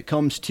this: when it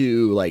comes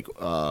to like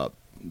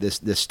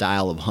this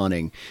style of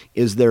hunting,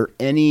 is there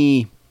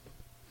any,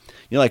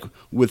 like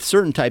with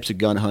certain types of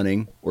gun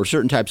hunting or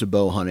certain types of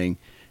bow hunting,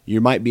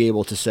 you might be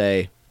able to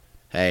say,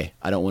 hey,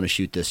 I don't want to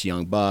shoot this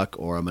young buck,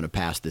 or I'm going to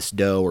pass this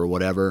doe or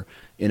whatever.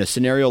 In a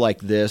scenario like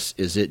this,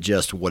 is it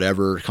just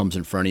whatever comes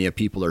in front of you,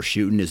 people are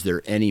shooting? Is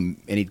there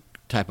any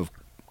type of,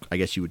 I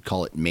guess you would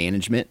call it,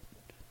 management?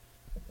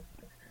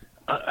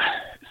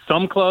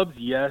 Some clubs,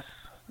 yes.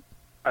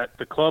 At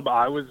the club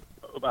I was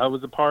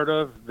a part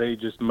of, they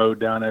just mowed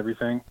down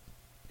everything.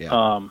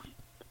 Yeah.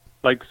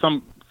 Like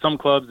some some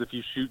clubs, if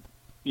you shoot,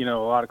 a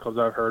lot of clubs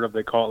I've heard of,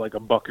 they call it like a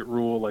bucket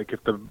rule. Like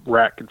if the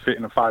rack can fit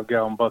in a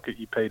 5-gallon bucket,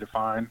 you pay to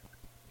fine.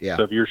 Yeah.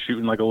 So if you're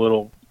shooting like a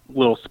little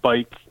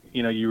spike,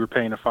 you were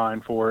paying a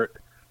fine for it.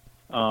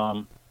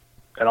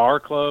 At our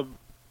club,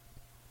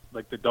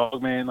 like the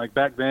Dogman, like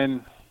back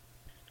then,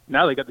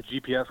 now they got the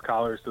GPS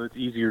collars, so it's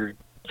easier to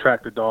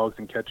track the dogs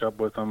and catch up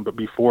with them. But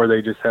before,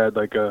 they just had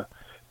like a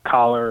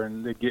collar,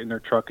 and they'd get in their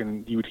truck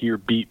and you would hear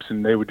beeps,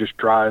 and they would just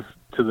drive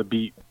to the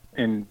beep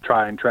and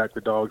try and track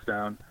the dogs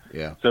down.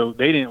 Yeah. So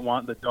they didn't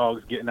want the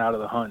dogs getting out of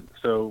the hunt.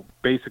 So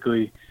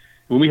basically,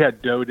 when we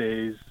had doe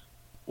days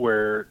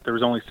where there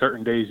was only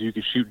certain days you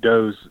could shoot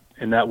does,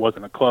 and that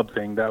wasn't a club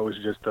thing, that was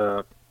just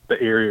the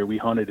area we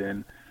hunted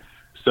in.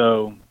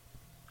 So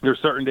there were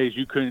certain days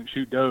you couldn't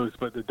shoot does,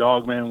 but the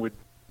Dogman would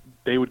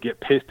get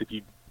pissed if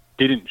you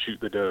didn't shoot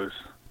the does.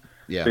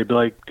 Yeah. They'd be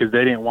like, because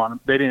they didn't want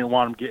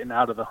them getting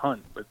out of the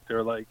hunt, but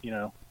they're like,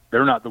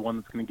 they're not the one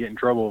that's going to get in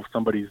trouble if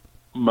somebody's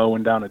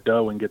mowing down a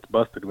doe and gets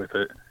busted with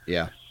it.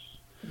 Yeah.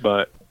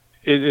 But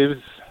it was,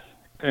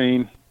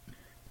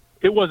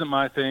 it wasn't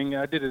my thing.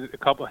 I did it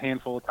a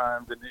handful of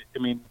times,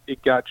 and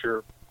it got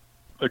your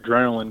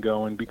adrenaline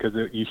going because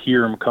you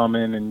hear them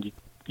coming, and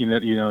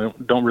you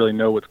don't really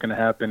know what's going to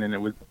happen, and it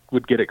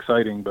would get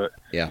exciting, but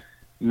yeah,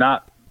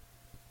 not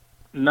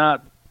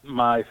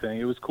my thing.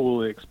 It was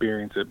cool to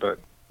experience it, but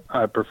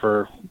I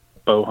prefer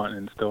bow hunting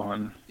and still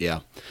hunting. Yeah.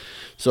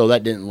 So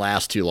that didn't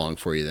last too long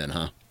for you then,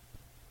 huh?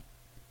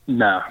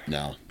 No.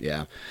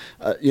 Yeah.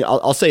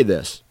 I'll say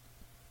this.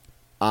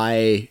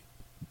 I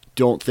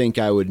don't think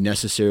I would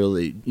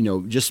necessarily,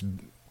 just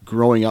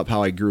growing up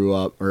how I grew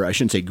up, or I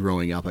shouldn't say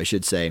growing up, I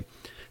should say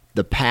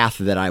the path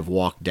that I've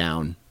walked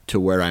down to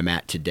where I'm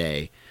at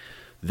today,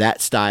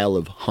 that style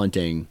of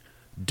hunting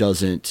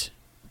doesn't,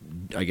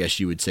 I guess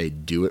you would say,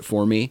 do it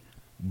for me.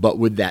 But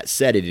with that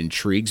said, it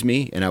intrigues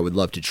me, and I would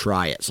love to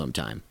try it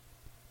sometime.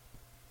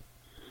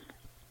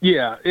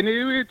 Yeah, and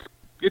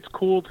it's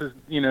cool to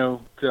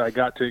that I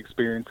got to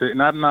experience it,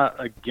 and I'm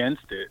not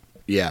against it.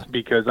 Yeah,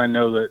 because I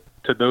know that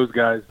to those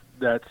guys,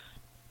 that's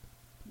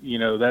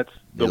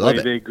the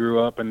way they grew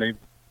up, and they've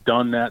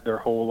done that their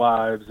whole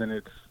lives, and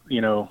it's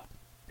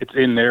it's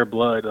in their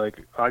blood. Like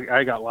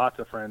I got lots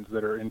of friends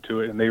that are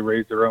into it, and they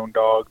raise their own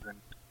dogs, and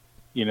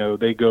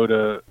they go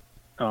to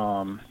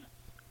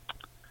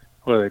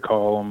what do they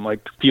call them?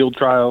 Like field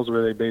trials,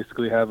 where they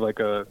basically have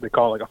they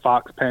call it like a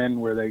fox pen,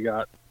 where they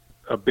got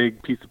a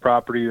big piece of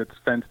property that's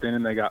fenced in,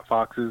 and they got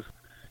foxes,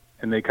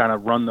 and they kind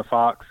of run the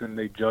fox, and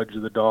they judge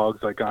the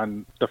dogs like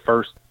on the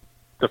first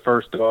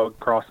dog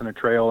crossing a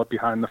trail up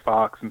behind the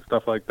fox and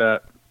stuff like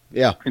that.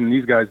 Yeah. And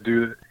these guys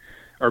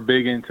are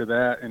big into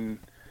that, and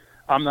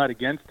I'm not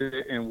against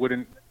it,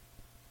 and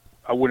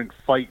I wouldn't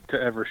fight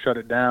to ever shut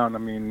it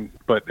down.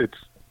 But it's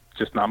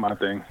just not my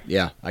thing.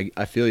 Yeah,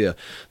 I feel you.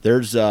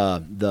 There's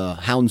the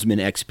Houndsman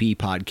XP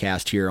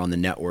podcast here on the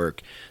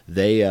network.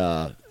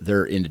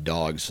 They're into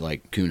dogs,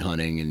 like coon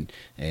hunting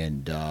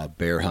and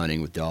bear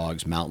hunting with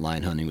dogs, mountain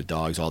lion hunting with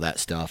dogs, all that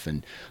stuff.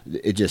 And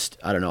it just,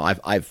 I don't know.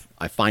 I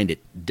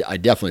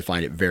definitely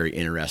find it very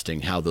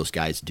interesting how those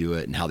guys do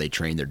it and how they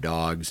train their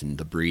dogs and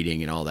the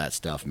breeding and all that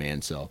stuff,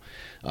 man. So,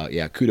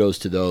 yeah, kudos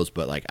to those.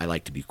 But I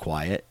like to be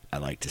quiet. I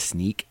like to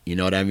sneak. You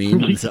know what I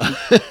mean? So,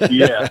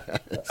 yeah,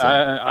 so.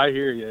 I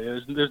hear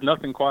you. There's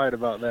nothing quiet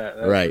about that.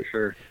 That's right. For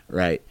sure.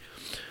 Right.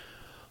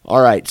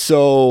 All right.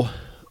 So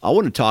I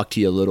want to talk to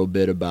you a little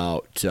bit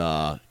about,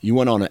 you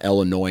went on an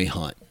Illinois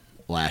hunt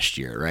last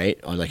year, right?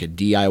 On like a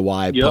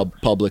DIY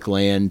public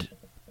land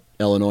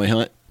Illinois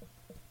hunt.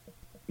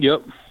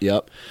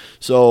 Yep.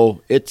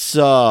 So it's,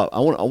 I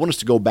want us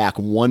to go back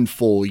one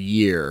full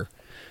year.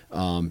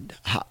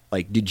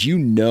 Did you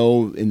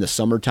know in the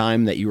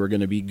summertime that you were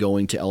going to be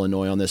going to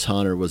Illinois on this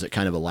hunt, or was it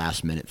kind of a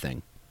last minute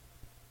thing?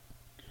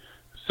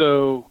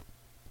 So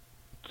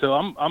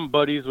I'm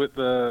buddies with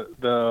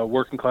the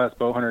working class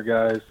bow hunter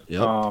guys.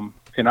 Yep.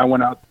 And I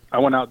went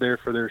out there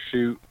for their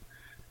shoot.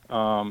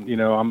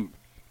 I'm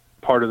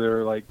part of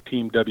their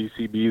team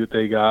WCB that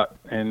they got,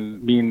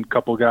 and me and a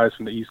couple guys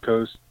from the East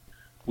Coast,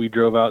 we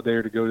drove out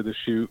there to go to the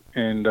shoot,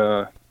 and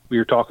we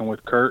were talking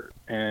with Kurt,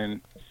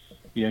 and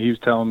he was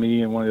telling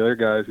me and one of the other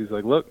guys, he's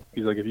like, look,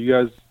 if you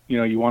guys,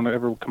 you want to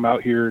ever come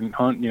out here and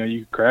hunt, you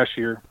can crash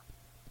here.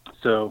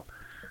 So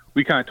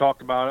we kind of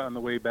talked about it on the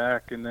way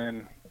back, and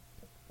then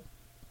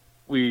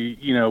we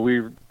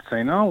were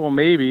saying, oh, well,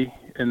 maybe.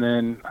 And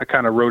then I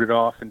kind of wrote it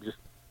off and just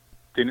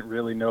didn't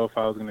really know if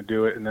I was going to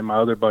do it. And then my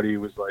other buddy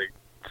was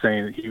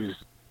saying that he was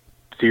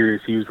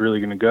serious. He was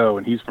really going to go,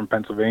 and he's from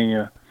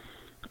Pennsylvania.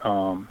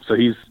 So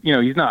he's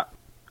not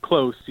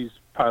close. He's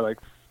probably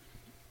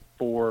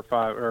 5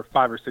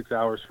 or 6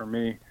 hours from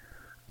me.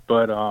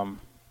 But I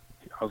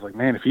was like,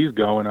 man, if he's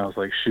going, I was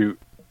like, shoot.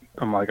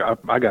 I'm like,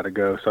 I got to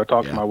go. So I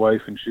talked to my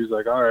wife, and she's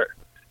like, all right.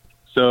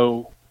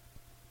 So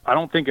I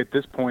don't think at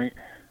this point,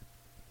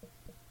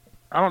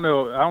 I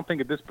don't think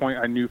at this point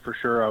I knew for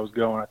sure I was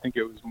going. I think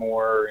it was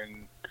more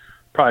in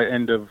probably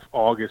end of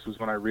August was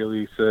when I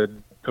really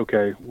said,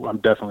 okay, I'm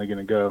definitely going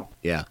to go.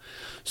 Yeah.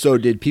 So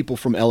did people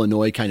from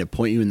Illinois kind of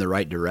point you in the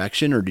right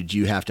direction, or did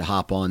you have to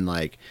hop on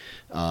like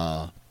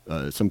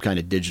some kind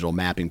of digital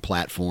mapping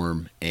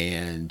platform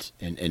and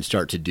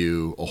start to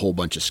do a whole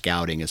bunch of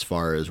scouting as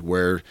far as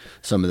where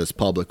some of this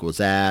public was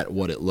at,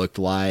 what it looked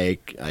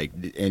like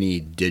any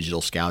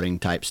digital scouting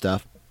type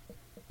stuff?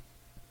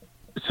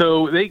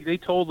 So they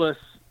told us,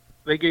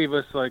 they gave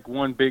us like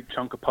one big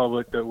chunk of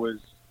public that was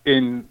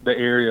in the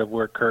area of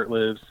where Kurt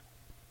lives.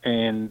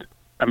 And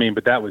I mean,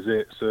 but that was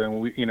it. So then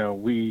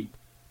we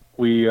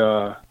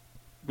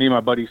me and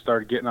my buddy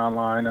started getting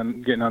online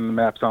and getting on the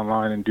maps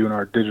online and doing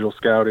our digital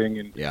scouting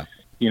and,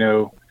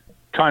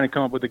 trying to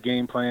come up with a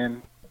game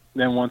plan.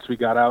 Then once we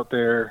got out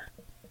there,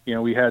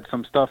 we had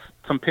some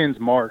pins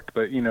marked,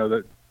 but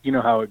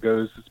how it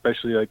goes,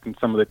 especially like in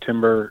some of the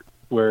timber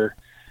where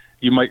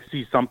you might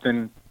see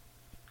something,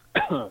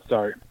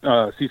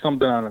 see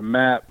something on a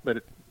map,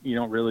 but you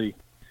don't really,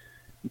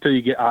 until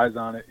you get eyes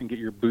on it and get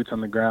your boots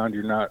on the ground,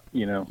 you're not,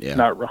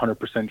 not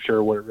 100%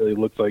 sure what it really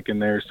looks like in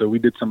there. So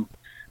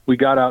we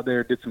got out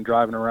there, did some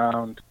driving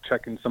around,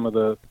 checking some of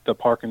the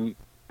parking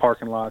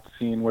lots,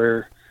 seeing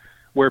where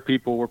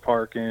people were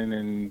parking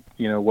and,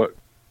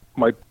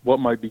 what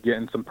might be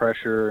getting some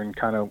pressure, and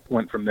kind of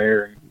went from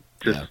there and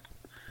just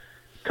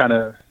kind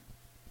of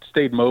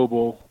stayed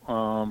mobile.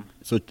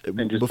 So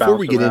before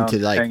we get into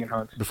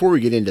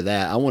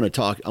that, I want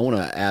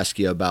to ask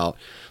you about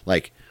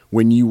like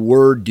when you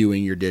were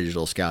doing your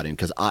digital scouting,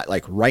 because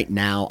right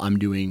now I'm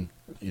doing,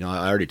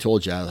 I already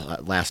told you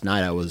last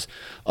night I was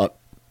up.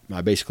 I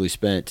basically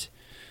spent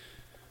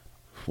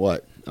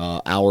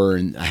hour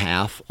and a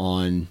half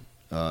on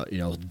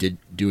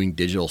doing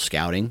digital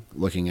scouting,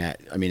 looking at,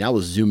 I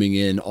was zooming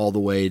in all the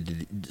way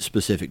to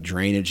specific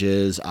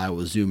drainages. I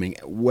was zooming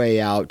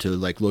way out to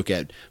like look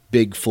at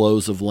big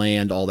flows of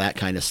land, all that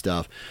kind of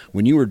stuff.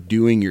 When you were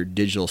doing your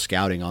digital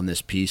scouting on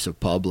this piece of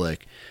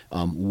public,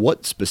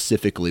 what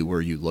specifically were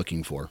you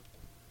looking for?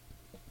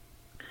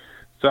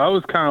 So I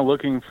was kind of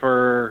looking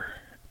for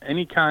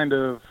any kind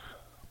of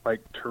like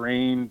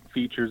terrain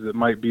features that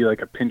might be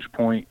like a pinch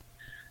point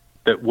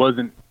that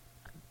wasn't,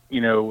 it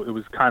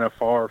was kind of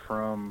far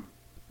from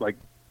like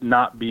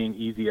not being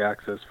easy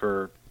access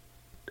for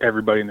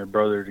everybody and their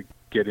brother to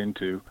get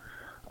into.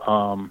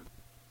 I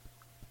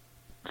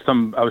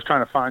was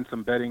trying to find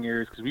some bedding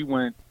areas because we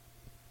went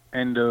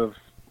end of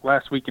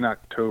last week in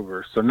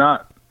October. So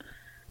not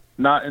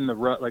in the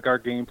rut. Like our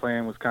game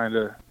plan was kind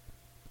of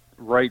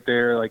right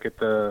there, like at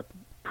the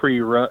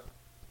pre-rut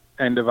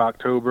end of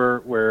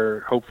October,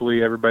 where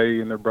hopefully everybody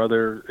and their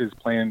brother is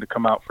planning to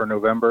come out for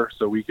November,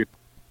 so we could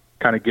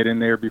kind of get in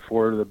there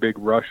before the big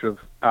rush of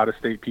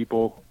out-of-state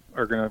people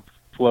are going to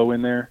flow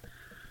in there.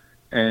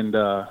 And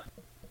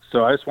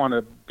so I just want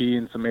to be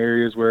in some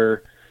areas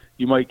where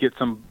you might get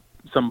some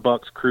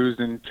bucks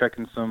cruising,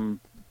 checking some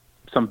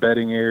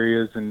bedding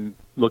areas and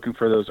looking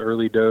for those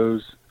early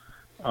does,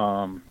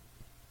 and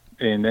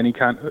any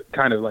kind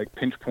of like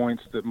pinch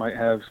points that might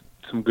have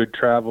some good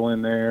travel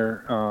in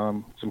there,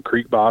 some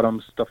creek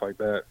bottoms, stuff like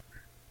that.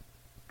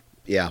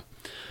 Yeah.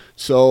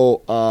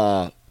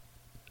 So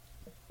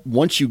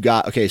once you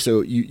got,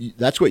 so you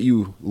that's what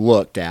you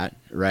looked at,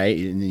 right?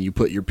 And then you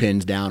put your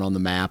pins down on the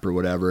map or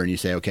whatever, and you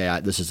say, okay,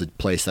 this is a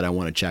place that I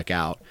want to check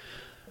out.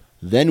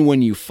 Then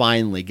when you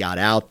finally got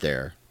out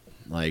there,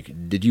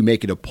 like, did you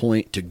make it a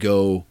point to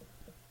go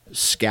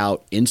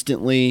scout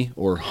instantly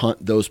or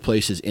hunt those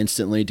places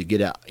instantly to get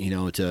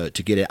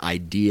to get an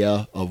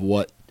idea of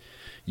what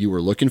you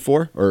were looking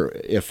for, or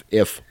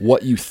if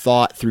what you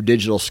thought through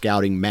digital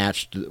scouting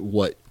matched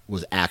what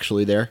was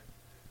actually there?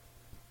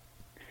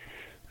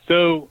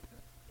 So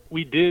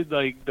we did,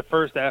 like, the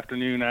first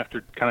afternoon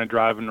after kind of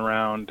driving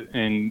around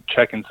and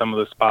checking some of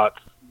the spots,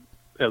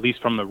 at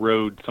least from the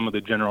road, some of the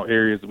general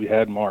areas that we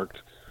had marked.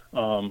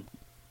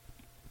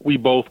 We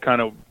both kind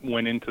of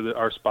went into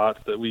our spots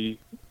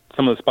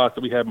some of the spots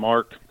that we had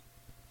marked,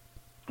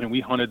 and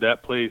we hunted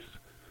that place.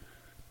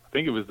 I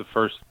think it was the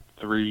first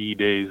 3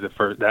 days,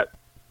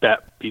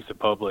 that piece of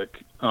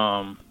public.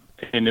 And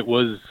it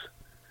was,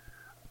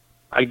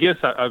 I guess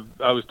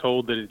I was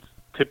told that it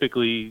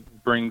typically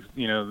brings,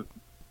 you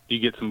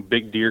get some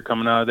big deer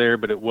coming out of there,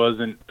 but it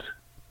wasn't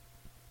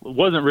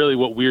really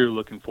what we were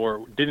looking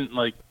for. It didn't,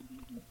 like,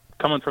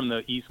 coming from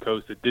the East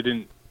Coast, it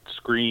didn't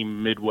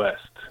scream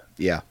Midwest.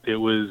 Yeah. It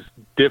was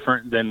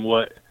different than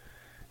what,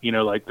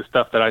 like the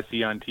stuff that I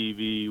see on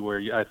TV where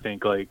I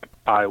think like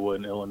Iowa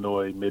and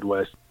Illinois,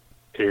 Midwest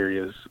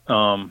areas. There's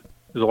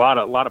a lot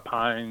of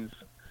pines.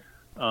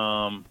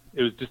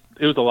 It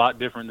was a lot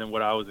different than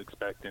what I was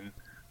expecting.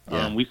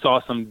 Yeah. We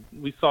saw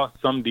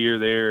some deer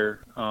there,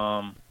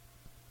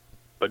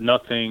 but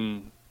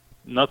nothing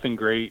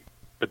great.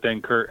 But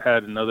then Kurt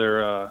had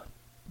another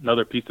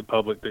piece of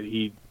public that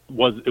it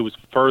was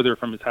further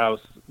from his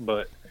house,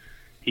 but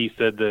he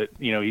said that,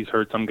 he's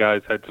heard some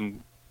guys had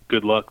some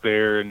good luck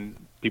there and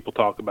people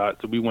talk about it.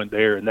 So we went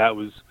there, and that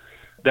was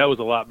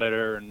a lot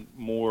better and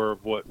more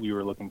of what we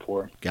were looking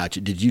for. Gotcha.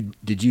 Did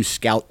you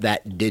scout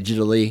that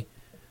digitally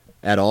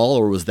at all,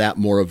 or was that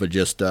more of a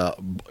just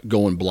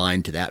going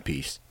blind to that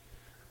piece?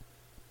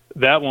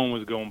 That one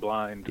was going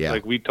blind. Yeah.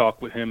 Like we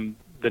talked with him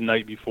the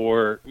night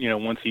before,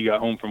 once he got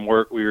home from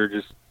work, we were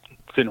just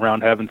sitting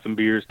around having some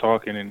beers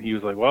talking, and he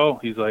was like, well,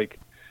 he's like,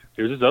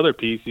 there's this other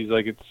piece. He's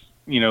like, it's,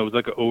 it was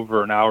like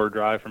over an hour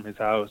drive from his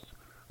house.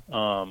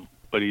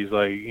 But he's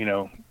like,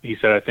 he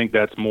said, I think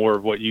that's more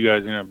of what you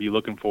guys are going to be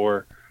looking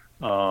for.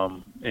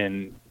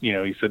 And,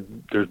 he said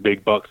there's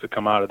big bucks that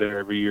come out of there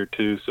every year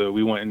too. So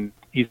we went, and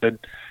he said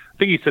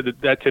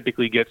that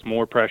typically gets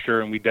more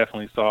pressure, and we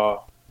definitely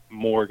saw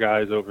more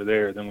guys over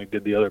there than we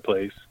did the other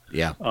place.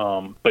 Yeah.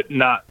 But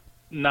not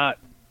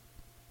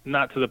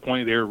to the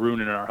point they were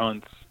ruining our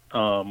hunts.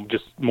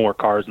 Just more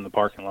cars in the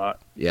parking lot.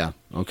 Yeah.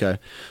 Okay.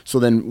 So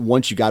then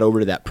once you got over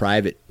to that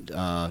private,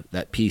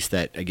 that piece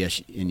that I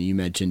guess, and you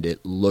mentioned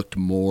it looked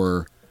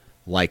more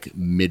like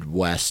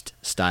Midwest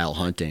style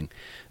hunting.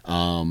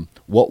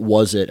 What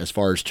was it as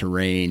far as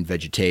terrain,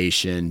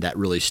 vegetation that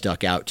really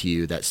stuck out to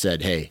you that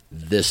said, hey,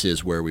 this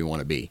is where we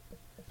want to be?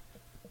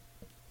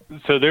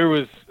 So there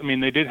was,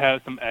 they did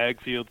have some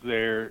ag fields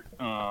there.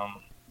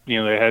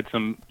 They had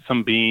some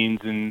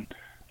beans, and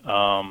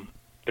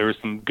there were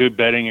some good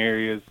bedding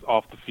areas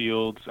off the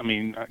fields. Some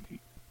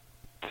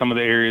of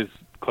the areas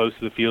close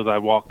to the fields I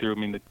walked through,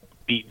 the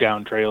beat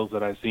down trails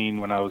that I seen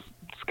when I was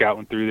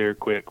scouting through there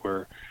quick,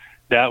 where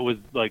that was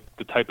like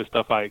the type of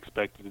stuff I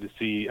expected to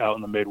see out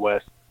in the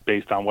Midwest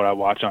based on what I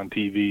watch on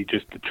TV,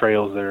 just the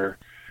trails that are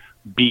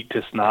beat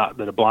to snot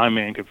that a blind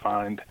man could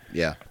find.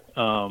 Yeah.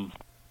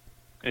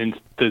 And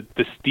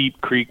the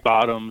steep creek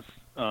bottoms,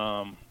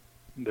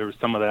 there was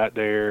some of that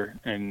there,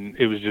 and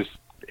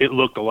it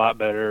looked a lot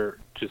better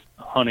just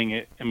hunting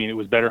it. It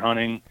was better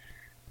hunting.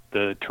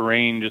 The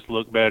terrain just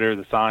looked better.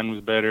 The sign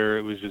was better.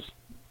 It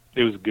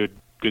was a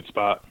good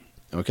spot.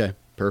 Okay,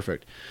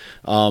 perfect.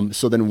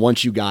 So then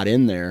once you got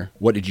in there,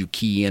 what did you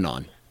key in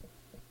on?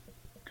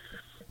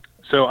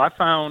 So I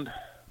found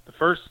the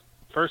first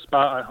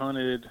spot I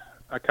hunted,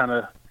 I kind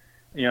of,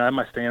 I had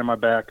my stand on my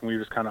back, and we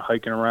were just kind of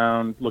hiking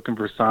around looking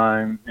for a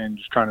sign and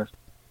just trying to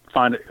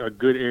find a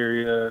good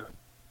area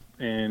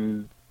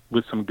and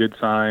with some good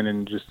sign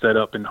and just set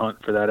up and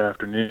hunt for that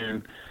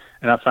afternoon.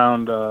 And I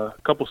found a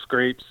couple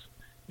scrapes,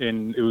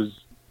 and it was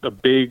a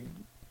big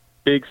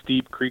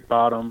steep creek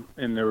bottom,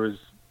 and there was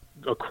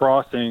a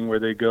crossing where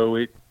they go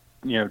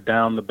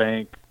down the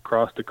bank,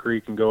 cross the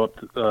creek, and go up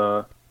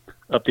the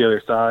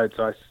other side.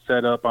 So I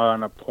set up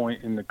on a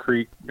point in the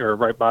creek, or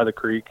right by the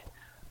creek,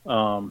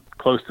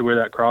 close to where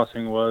that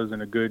crossing was,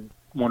 and a good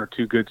one or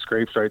two good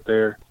scrapes right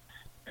there.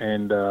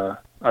 And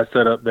I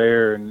set up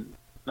there, and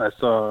I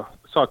saw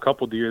a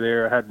couple deer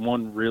there. I had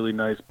one really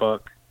nice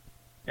buck,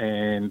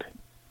 and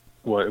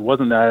it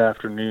wasn't that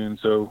afternoon,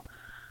 so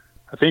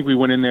I think we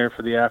went in there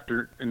for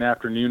an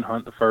afternoon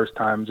hunt the first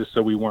time, just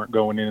so we weren't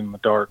going in the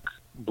dark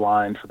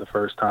blind for the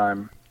first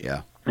time.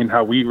 Yeah. And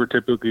how we were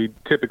typically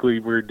we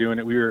were doing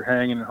it, we were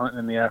hanging and hunting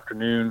in the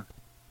afternoon,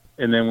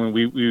 and then when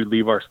we would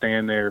leave our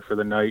stand there for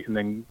the night, and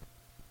then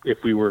if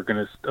we were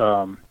going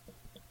to,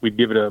 we'd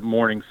give it a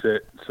morning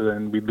sit. So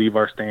then we'd leave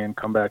our stand,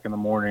 come back in the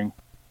morning,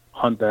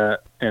 hunt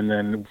that, and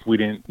then if we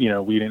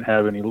didn't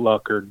have any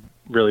luck or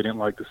really didn't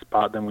like the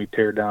spot, then we'd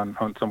tear down and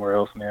hunt somewhere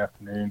else in the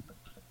afternoon.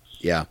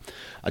 Yeah.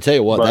 I tell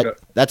you what,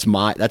 that's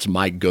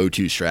my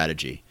go-to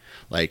strategy.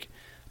 Like,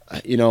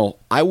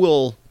 I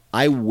will,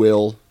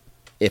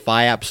 if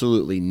I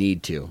absolutely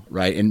need to,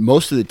 right? And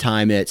most of the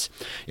time it's,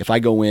 if I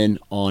go in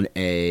on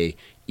a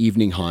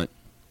evening hunt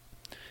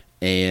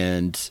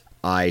and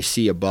I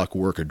see a buck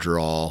work a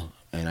draw,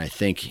 and I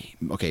think,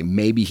 okay,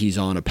 maybe he's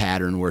on a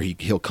pattern where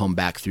he'll come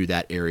back through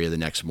that area the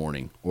next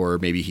morning, or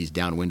maybe he's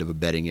downwind of a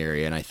bedding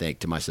area, and I think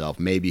to myself,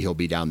 maybe he'll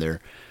be down there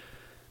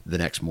the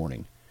next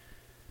morning.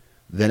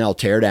 Then I'll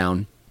tear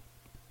down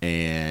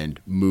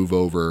and move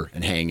over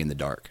and hang in the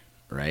dark,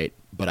 right?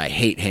 But I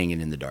hate hanging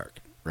in the dark,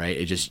 right?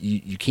 It just,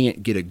 you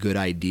can't get a good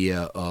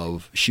idea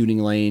of shooting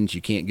lanes.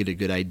 You can't get a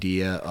good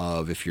idea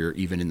of if you're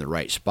even in the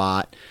right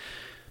spot.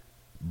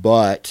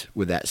 But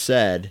with that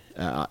said,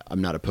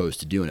 I'm not opposed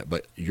to doing it.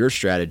 But your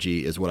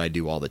strategy is what I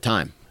do all the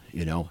time.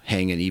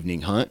 Hang an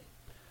evening hunt,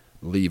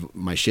 leave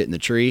my shit in the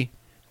tree,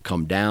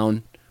 come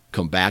down,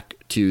 come back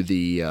to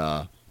the,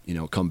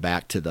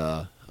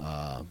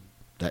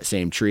 that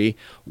same tree,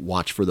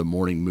 watch for the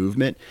morning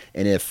movement.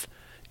 And if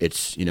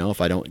it's,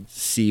 if I don't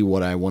see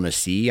what I want to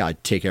see, I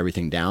take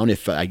everything down.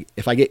 If I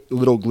get a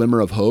little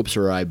glimmer of hopes,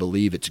 or I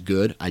believe it's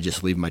good, I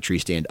just leave my tree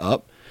stand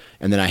up,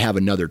 and then I have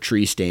another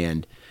tree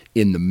stand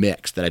in the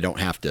mix that I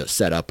don't have to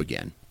set up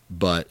again.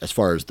 But as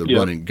far as the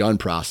run and gun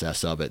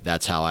process of it,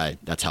 that's how I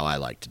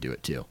like to do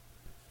it too.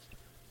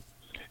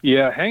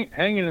 Yeah,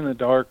 hanging in the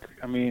dark.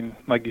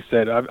 Like you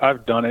said,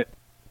 I've done it.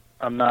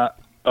 I'm not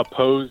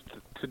opposed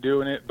to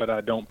doing it, but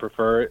I don't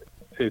prefer it.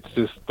 It's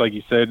just like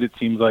you said. It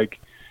seems like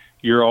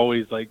you're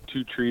always like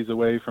 2 trees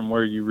away from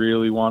where you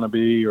really want to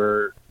be,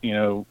 or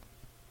you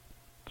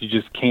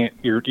just can't.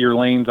 Your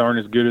lanes aren't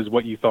as good as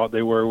what you thought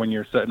they were when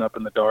you're setting up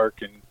in the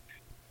dark, and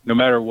no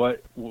matter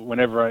what,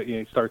 whenever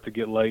it starts to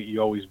get late,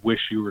 you always wish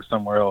you were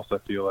somewhere else, I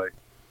feel like.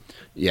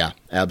 Yeah,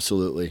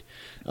 absolutely.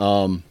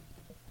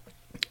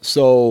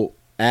 So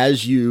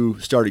as you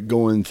started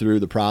going through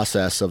the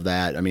process of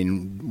that, I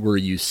mean, were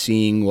you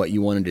seeing what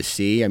you wanted to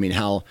see? I mean,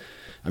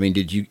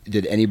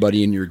 did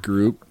anybody in your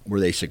group, were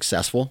they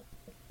successful?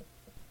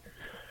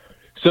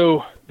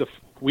 So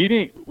we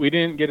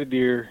didn't get a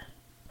deer,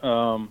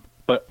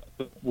 but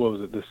what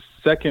was it?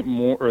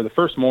 The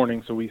first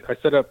morning. So I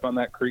set up on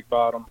that creek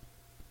bottom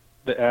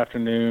the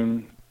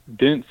afternoon,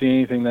 didn't see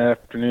anything that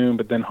afternoon,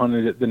 but then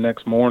hunted it the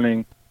next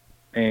morning.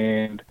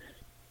 And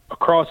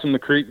across from the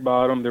creek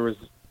bottom, there was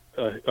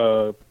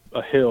a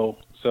hill.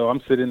 So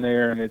I'm sitting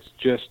there and it's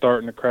just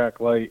starting to crack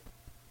light.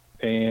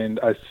 And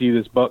I see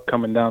this buck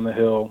coming down the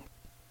hill.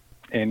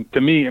 And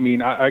to me, I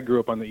mean, I grew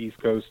up on the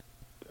East Coast.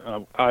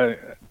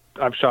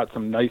 I've shot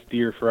some nice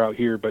deer for out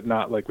here, but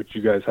not like what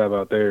you guys have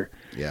out there.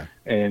 Yeah.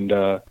 And,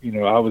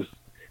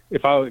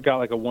 if I got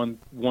like a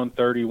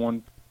 130,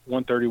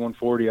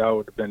 140, I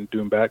would have been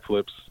doing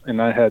backflips.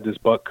 And I had this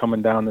buck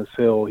coming down this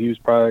hill. He was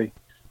probably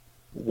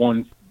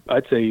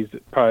I'd say he's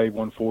probably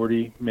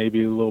 140,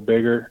 maybe a little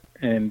bigger.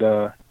 And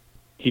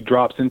he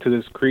drops into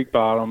this creek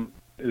bottom,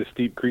 this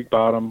steep creek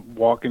bottom,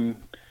 walking.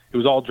 It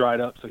was all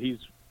dried up, so he's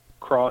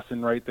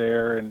crossing right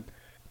there. And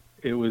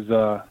it was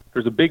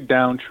there's a big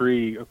down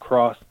tree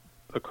across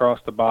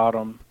the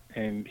bottom,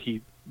 and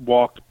he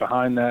walked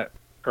behind that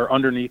or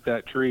underneath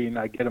that tree, and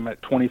I get him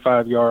at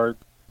 25 yards,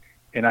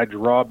 and I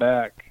draw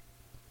back,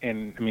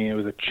 and I mean it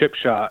was a chip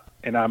shot,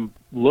 and I'm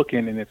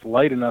looking, and it's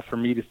light enough for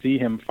me to see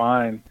him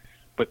fine,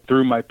 but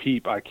through my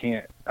peep I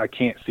can't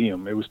see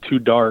him. It was too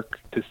dark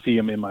to see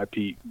him in my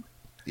peep.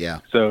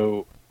 Yeah.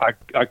 So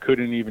I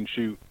couldn't even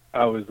shoot.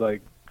 I was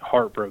like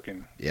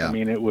heartbroken. Yeah. I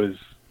mean, it was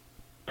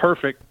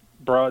perfect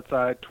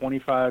broadside,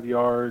 25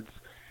 yards.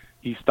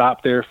 He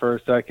stopped there for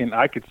a second.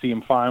 I could see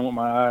him fine with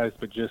my eyes,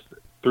 but just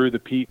through the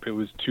peep, it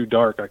was too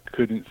dark. I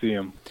couldn't see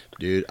him.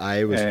 Dude,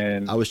 I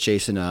was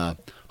chasing a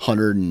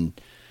 100 and,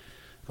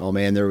 oh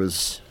man, I'm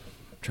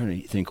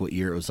trying to think what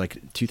year it was,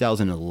 like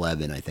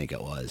 2011, I think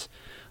it was.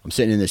 I'm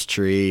sitting in this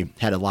tree,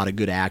 had a lot of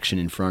good action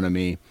in front of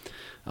me.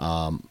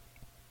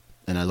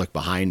 And I look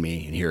behind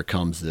me, and here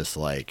comes this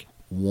like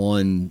high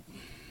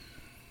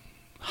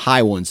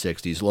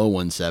 160s, low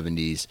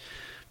 170s,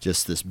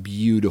 just this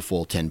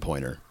beautiful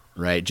 10-pointer,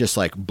 right? Just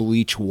like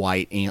bleach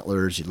white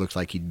antlers. It looks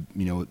like he'd,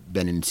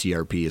 been in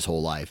CRP his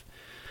whole life.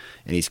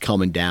 And he's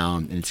coming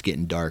down, and it's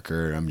getting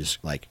darker. And I'm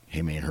just like,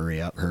 hey man,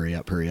 hurry up, hurry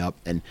up, hurry up.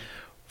 And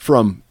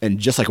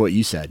just like what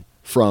you said,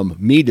 from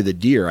me to the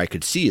deer, I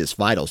could see his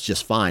vitals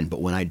just fine.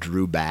 But when I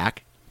drew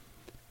back,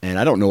 and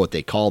I don't know what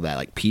they call that,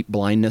 like peep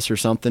blindness or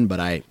something, but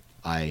I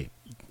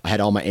had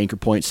all my anchor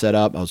points set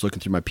up. I was looking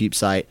through my peep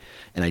sight,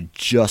 and I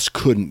just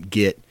couldn't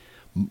get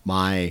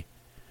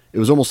it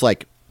was almost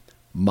like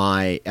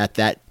at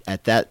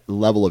that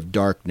level of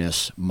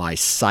darkness, my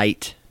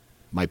sight,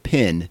 my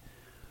pin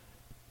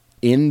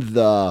in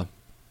the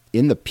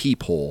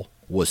peephole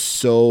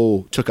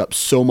took up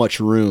so much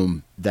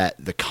room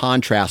that the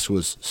contrast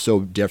was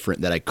so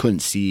different that I couldn't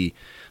see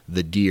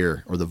the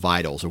deer or the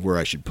vitals of where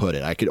I should put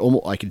it. I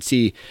could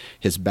see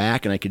his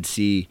back and I could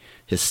see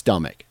his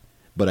stomach,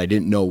 but I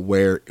didn't know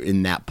where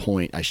in that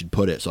point I should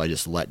put it. So I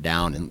just let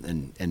down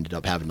and ended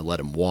up having to let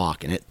him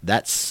walk, and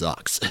that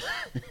sucks.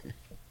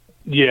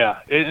 Yeah,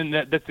 and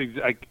that's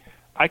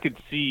I could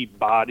see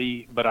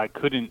body, but I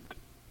couldn't.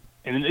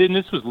 And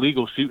this was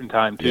legal shooting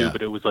time too, Yeah.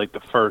 But it was like the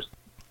first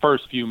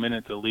few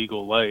minutes of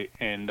legal light,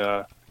 and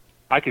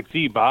I could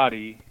see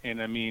body.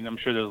 And I mean, I'm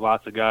sure there's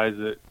lots of guys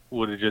that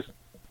would have just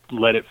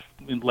let it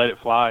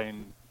fly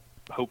and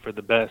hope for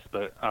the best,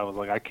 but I was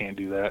like, I can't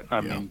do that.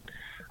 I mean,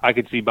 I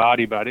could see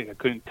body, but I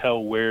couldn't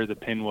tell where the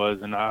pin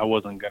was, and I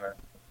wasn't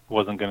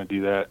gonna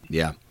do that.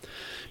 Yeah.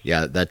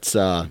 Yeah, that's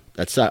I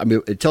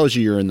mean, it tells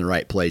you you're in the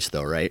right place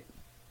though, right?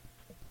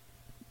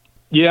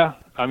 Yeah,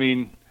 I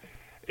mean,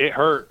 it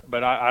hurt,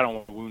 but I don't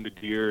want to wound a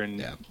deer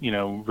and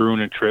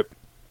ruin a trip.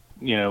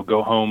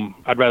 Go home.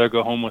 I'd rather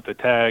go home with a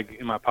tag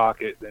in my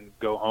pocket than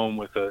go home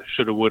with a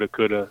shoulda, woulda,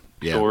 coulda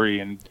story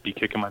and be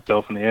kicking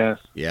myself in the ass.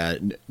 Yeah,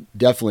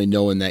 definitely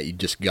knowing that you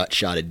just gut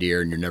shot a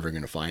deer and you're never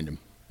going to find him.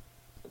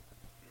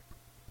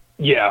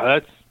 Yeah,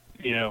 that's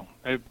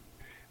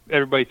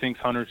everybody thinks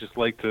hunters just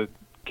like to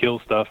kill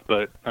stuff,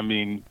 but I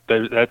mean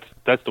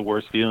that's the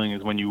worst feeling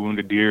is when you wound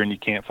a deer and you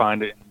can't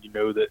find it, and you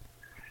know that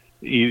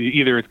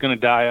either it's going to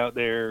die out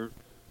there,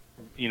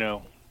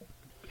 and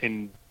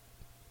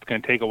it's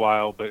going to take a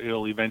while, but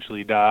it'll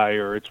eventually die,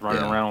 or it's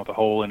running around with a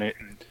hole in it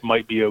and it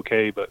might be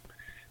okay, but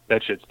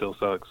that shit still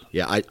sucks.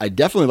 Yeah, I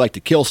definitely like to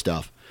kill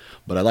stuff,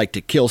 but I like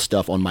to kill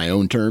stuff on my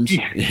own terms.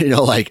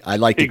 Like I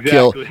like to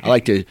kill, I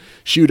like to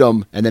shoot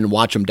them and then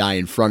watch them die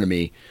in front of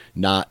me,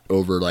 not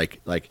over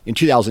like in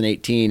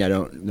 2018. I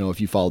don't know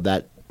if you followed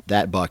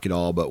that buck at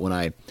all, but when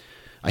I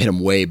hit him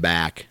way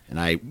back and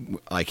I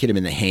hit him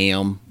in the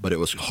ham, but it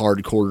was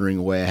hard quartering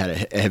away. I had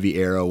a heavy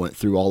arrow, went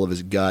through all of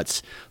his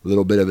guts, a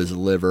little bit of his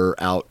liver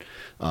out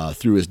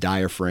through his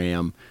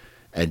diaphragm,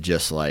 and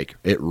just like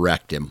it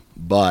wrecked him.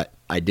 But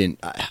I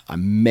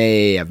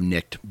may have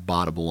nicked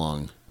bottom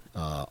lung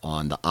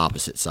on the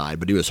opposite side,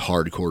 but he was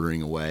hard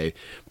quartering away.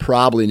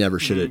 Probably never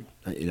should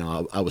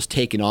have, I was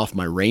taking off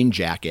my rain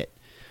jacket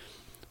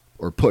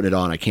or putting it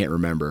on. I can't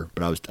remember,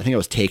 but I think I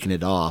was taking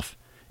it off,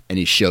 and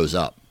he shows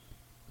up.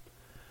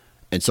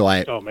 And so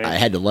I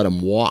had to let him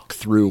walk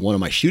through one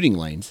of my shooting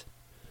lanes.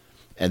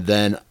 And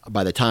then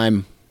by the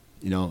time,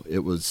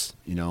 it was,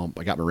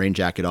 I got my rain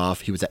jacket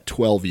off, he was at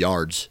 12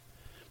 yards,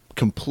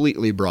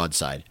 completely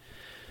broadside.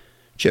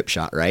 Chip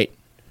shot, right?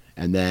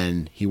 And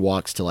then he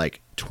walks to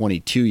like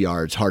 22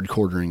 yards, hard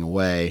quartering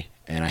away,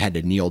 and I had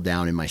to kneel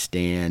down in my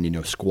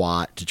stand,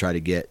 squat to try to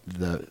get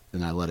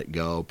and I let it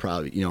go.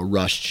 Probably,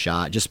 rushed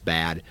shot, just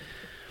bad.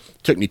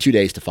 Took me 2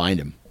 days to find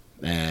him.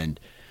 And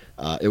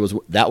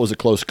that was a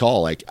close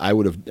call. Like I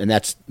would have, and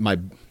that's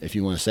if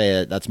you want to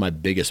say it, that's my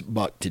biggest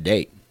buck to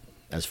date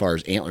as far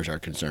as antlers are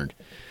concerned.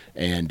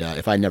 And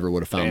if I never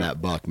would have found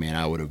that buck, man,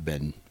 I would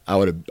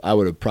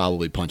have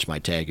probably punched my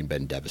tag and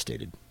been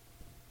devastated.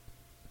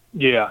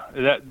 Yeah,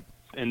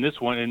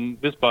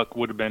 this buck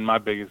would have been my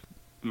biggest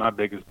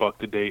buck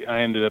to date.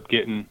 I ended up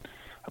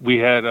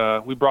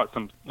we brought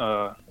some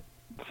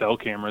cell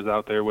cameras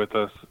out there with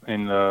us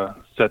and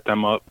set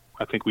them up.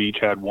 I think we each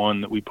had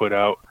one that we put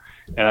out,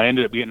 and I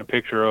ended up getting a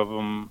picture of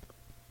him.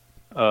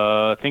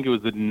 I think it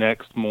was the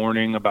next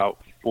morning about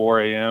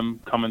 4 a.m.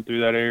 coming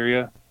through that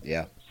area.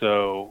 Yeah.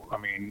 So I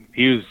mean,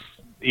 he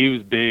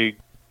was big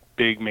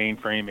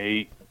mainframe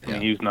 8. I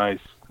mean, he was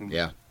nice.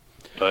 Yeah.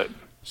 But.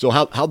 So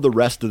how'd the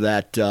rest of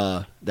that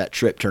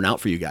trip turn out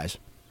for you guys?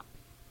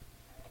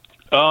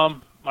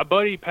 My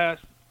buddy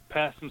passed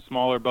some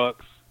smaller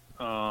bucks.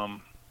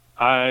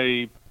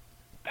 I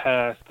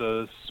passed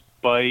a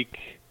spike,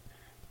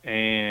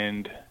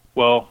 and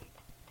I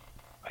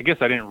guess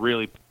I didn't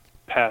really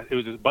pass. It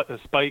was a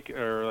spike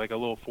or like a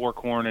little fork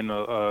horn and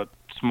a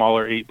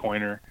smaller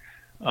 8-pointer.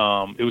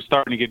 It was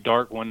starting to get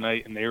dark one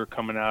night, and they were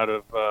coming out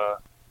of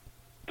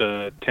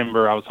the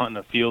timber. I was hunting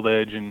a field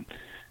edge, and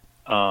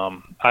I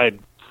had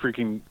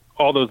freaking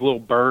all those little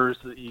burrs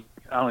that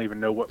I don't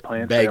even know what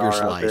plants they are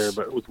out there,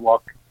 but it was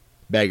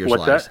Bagger's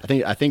What's lice.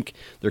 That? I think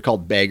they're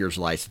called bagger's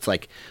lice. It's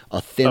like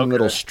a thin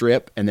little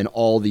strip, and then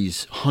all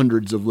these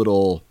hundreds of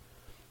little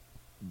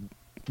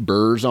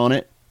burrs on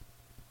it.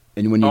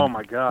 And when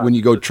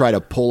you go try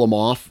to pull them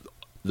off,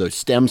 the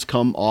stems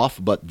come off,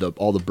 but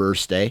all the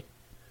burrs stay.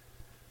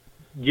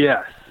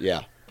 Yes.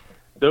 Yeah.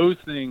 Those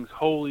things,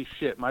 holy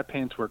shit! My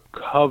pants were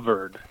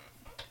covered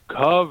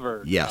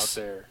yes.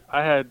 out there.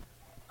 I had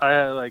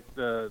like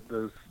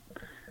those.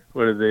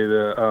 What are they?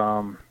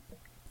 The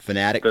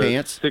Fanatic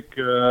pants.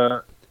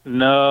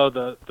 No,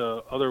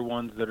 the other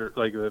ones that are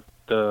like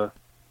the.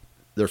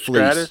 They're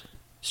fleece.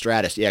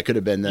 Stratus. Yeah, it could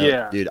have been the.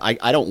 Yeah. Dude,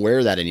 I don't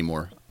wear that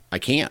anymore. I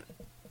can't.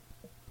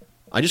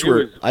 I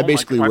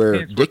basically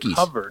wear Dickies.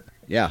 Covered.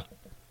 Yeah.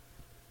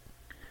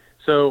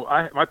 So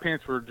my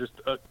pants were just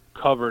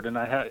covered, and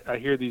I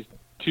hear these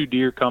 2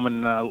 deer coming,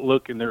 and I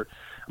look, and they're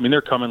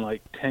coming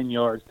like 10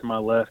 yards to my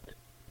left,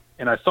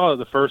 and I saw that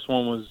the first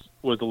one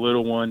was a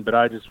little one, but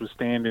I just was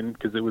standing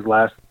because it was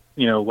last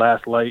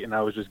light, and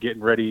I was just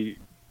getting ready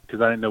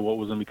because I didn't know what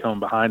was going to be coming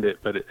behind it,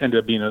 but it ended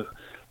up being a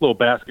little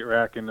basket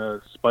rack and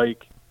a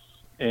spike,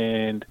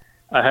 and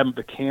I had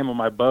the cam of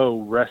my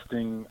bow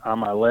resting on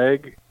my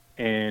leg,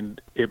 and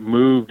it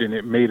moved, and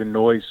it made a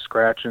noise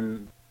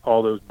scratching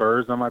all those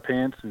burrs on my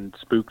pants and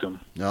spooked them.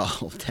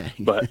 Oh, dang.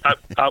 But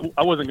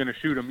I wasn't going to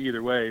shoot them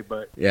either way,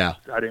 but yeah,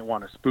 I didn't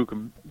want to spook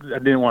them. I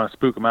didn't want to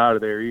spook them out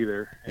of there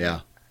either.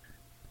 Yeah.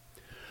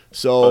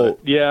 So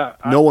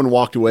no one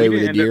walked away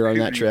with a deer on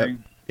that trip.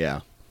 Anything.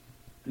 Yeah.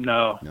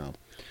 No.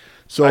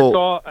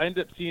 So I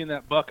ended up seeing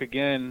that buck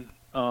again.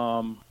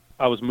 I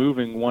was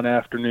moving one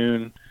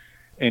afternoon,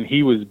 and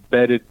he was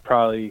bedded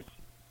probably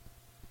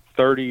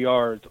 30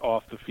 yards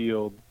off the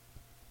field.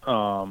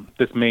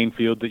 This main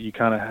field that you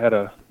kind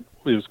of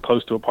it was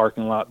close to a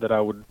parking lot that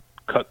I would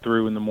cut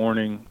through in the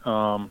morning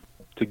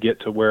to get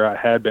to where I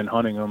had been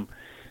hunting him.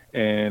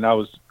 And I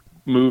was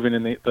moving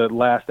in the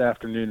last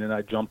afternoon, and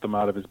I jumped him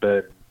out of his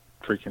bed.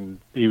 Freaking,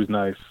 he was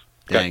nice.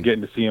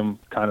 Getting to see him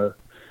kind of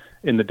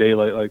in the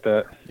daylight like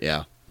that.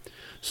 Yeah.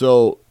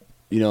 So,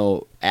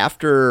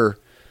 after,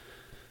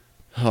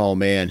 oh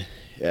man,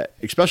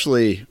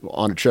 especially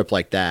on a trip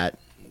like that,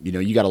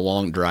 you got a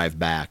long drive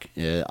back.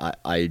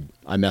 I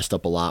messed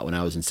up a lot when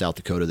I was in South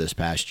Dakota this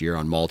past year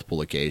on multiple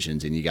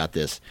occasions, and you got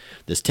this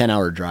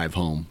 10-hour drive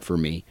home for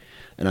me,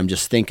 and I'm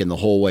just thinking the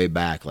whole way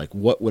back, like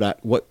what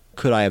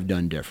could I have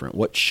done different?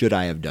 What should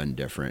I have done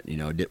different?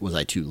 Was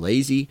I too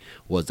lazy?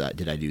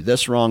 Did I do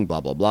this wrong?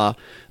 Blah blah blah.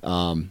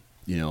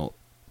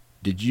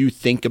 Did you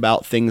think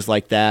about things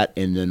like that?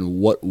 And then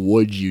what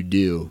would you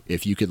do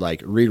if you could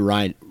like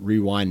rewind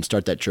and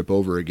start that trip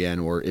over again?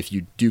 Or if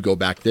you do go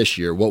back this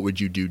year, what would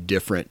you do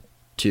different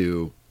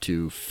to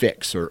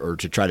fix or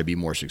to try to be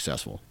more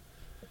successful?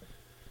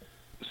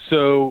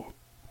 So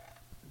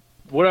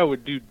what I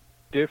would do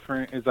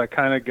different is I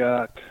kind of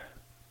got,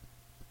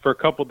 for a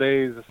couple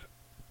days,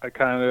 I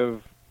kind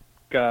of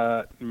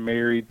got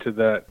married to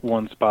that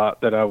one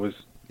spot that I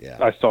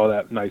saw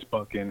that nice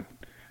buck in.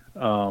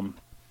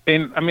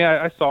 And I mean,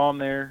 I saw him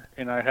there,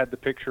 and I had the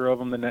picture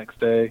of him the next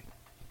day.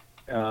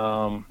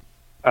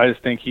 I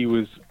think he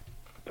was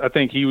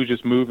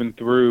just moving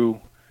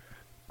through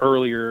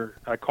earlier.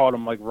 I caught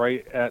him like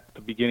right at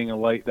the beginning of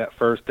light that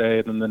first day,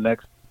 and then the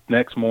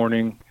next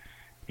morning,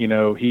 he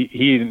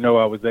didn't know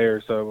I was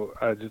there, so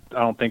I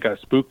don't think I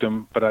spooked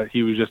him, but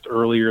he was just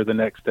earlier the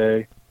next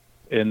day,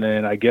 and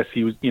then I guess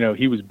he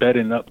was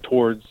bedding up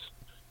towards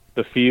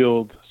the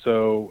field,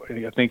 so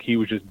I think he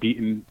was just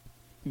beating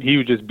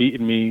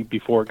me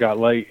before it got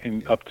light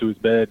and up to his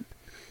bed.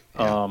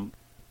 Yeah.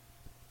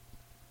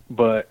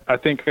 But I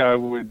think I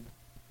would,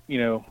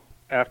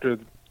 after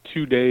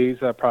 2 days,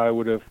 I probably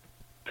would have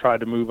tried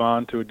to move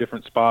on to a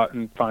different spot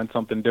and find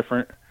something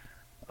different.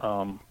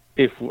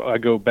 If I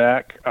go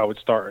back, I would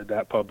start at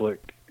that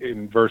public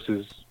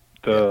versus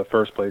the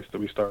first place that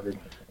we started.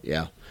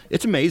 Yeah.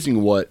 It's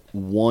amazing what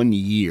 1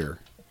 year,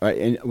 right?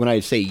 And when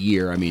I say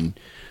year, I mean,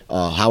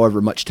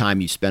 however much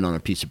time you spend on a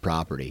piece of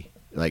property,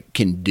 like,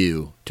 can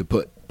do to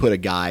put a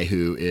guy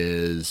who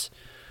is,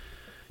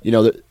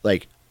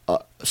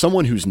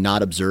 someone who's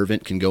not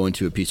observant can go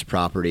into a piece of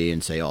property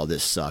and say, oh,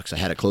 this sucks. I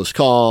had a close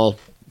call,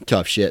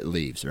 tough shit,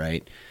 leaves,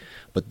 right?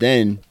 But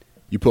then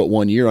you put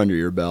 1 year under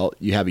your belt,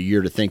 you have a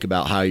year to think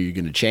about how you're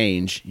going to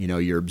change.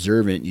 You're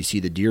observant, you see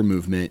the deer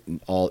movement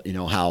and all,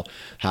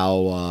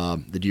 how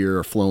the deer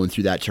are flowing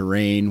through that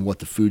terrain, what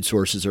the food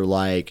sources are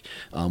like,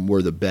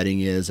 where the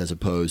bedding is, as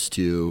opposed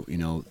to,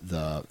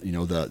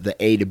 the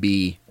A to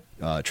B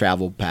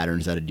travel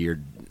patterns that a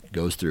deer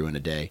goes through in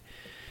a day.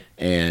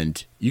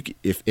 And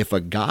if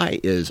a guy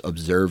is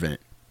observant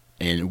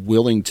and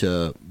willing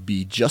to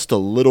be just a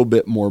little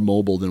bit more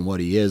mobile than what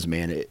he is,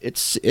 man,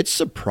 it's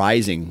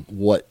surprising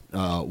what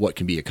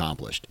can be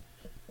accomplished.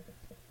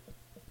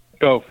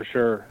 Oh, for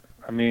sure.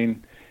 I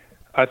mean,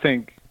 I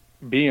think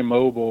being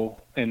mobile,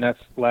 and that's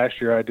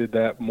last year I did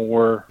that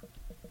more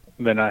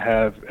than I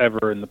have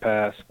ever in the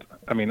past.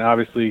 I mean,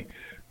 obviously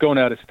going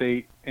out of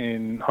state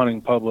and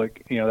hunting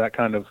public, that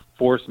kind of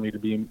forced me to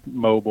be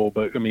mobile,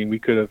 but I mean, we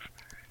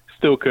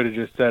still could have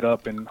just set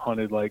up and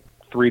hunted like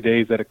 3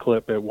 days at a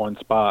clip at one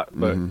spot,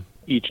 but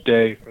each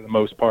day for the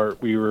most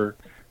part we were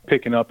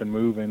picking up and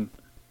moving.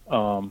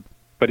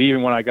 But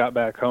even when I got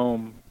back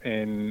home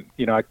and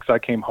I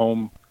came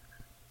home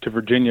to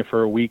Virginia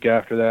for a week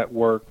after that,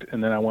 worked,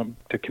 and then I went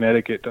to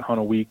Connecticut to hunt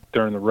a week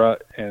during the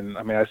rut, and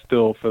I mean I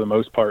still for the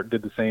most part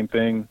did the same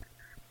thing.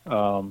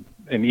 And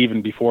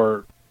even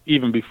before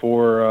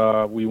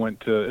we went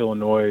to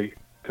Illinois,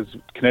 because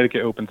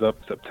Connecticut opens up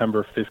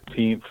September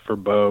 15th for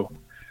bow.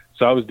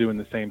 So I was doing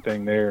the same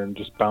thing there and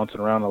just bouncing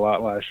around a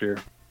lot last year.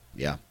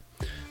 Yeah,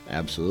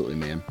 absolutely,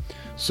 man.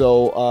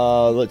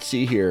 So let's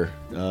see here.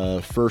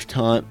 First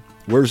hunt.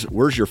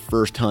 Where's your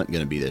first hunt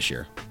going to be this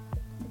year?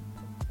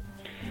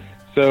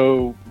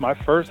 So my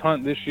first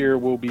hunt this year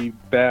will be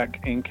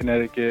back in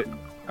Connecticut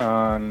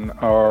on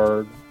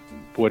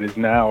what is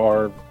now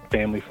our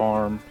family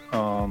farm.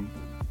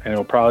 And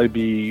it'll probably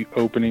be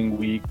opening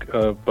week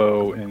of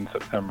bow in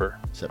September.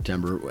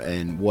 September,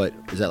 and what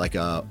is that, like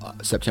a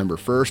September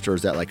 1st, or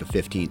is that like a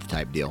 15th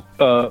type deal?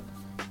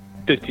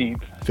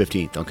 15th.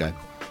 15th, okay,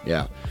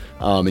 yeah.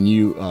 And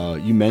you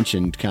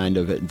mentioned kind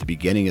of at the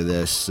beginning of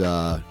this,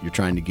 you're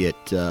trying to get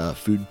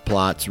food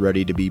plots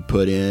ready to be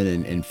put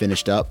in and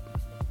finished up.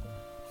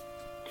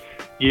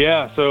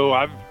 Yeah, so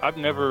I've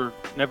never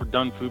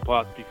done food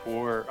plots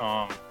before.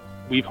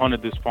 We've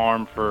hunted this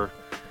farm for.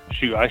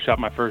 I shot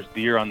my first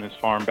deer on this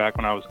farm back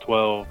when I was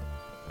 12.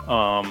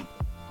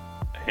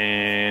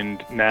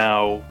 And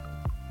now,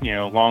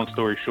 long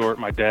story short,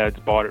 my dad's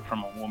bought it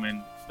from a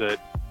woman that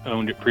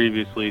owned it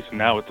previously, so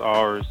now it's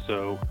ours.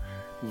 So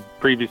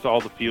all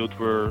the fields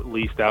were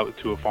leased out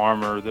to a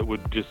farmer that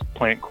would just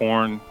plant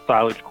corn,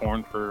 silage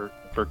corn for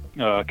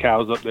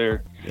cows up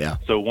there. Yeah.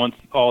 So once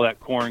all that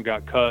corn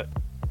got cut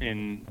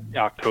in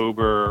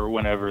October or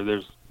whenever,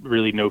 there's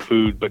really no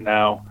food. But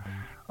now,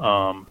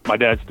 my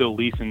dad's still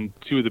leasing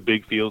 2 of the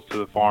big fields to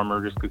the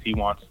farmer just because he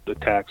wants the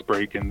tax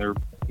break, and they're,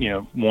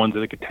 one's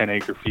like a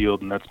 10-acre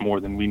field, and that's more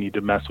than we need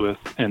to mess with.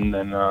 And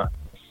then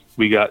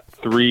we got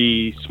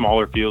 3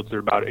 smaller fields that are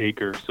about 1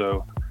 acre.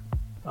 So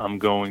I'm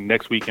going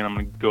next weekend. I'm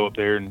going to go up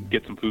there and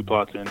get some food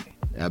plots in.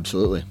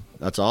 Absolutely.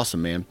 That's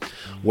awesome, man.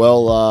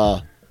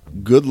 Well,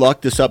 good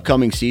luck this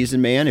upcoming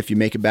season, man. If you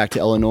make it back to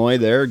Illinois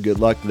there, good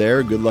luck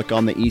there. Good luck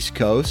on the East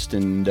Coast,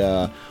 and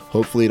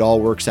hopefully it all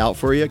works out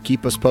for you.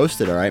 Keep us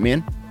posted, all right,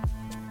 man?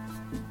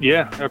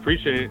 Yeah, I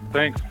appreciate it.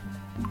 Thanks.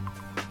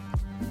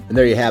 And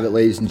there you have it,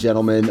 ladies and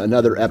gentlemen.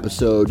 Another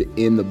episode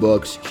in the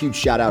books. Huge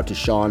shout out to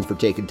Sean for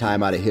taking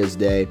time out of his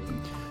day.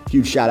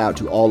 Huge shout out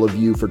to all of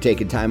you for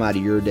taking time out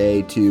of your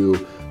day to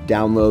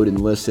download and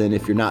listen.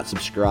 If you're not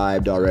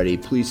subscribed already,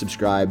 please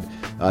subscribe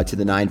to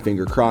the Nine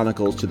Finger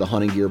Chronicles, to the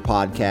Hunting Gear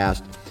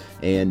Podcast,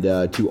 and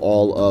to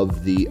all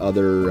of the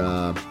other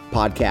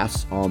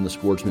podcasts on the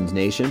Sportsman's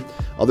Nation.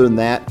 Other than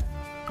that,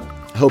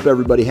 I hope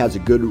everybody has a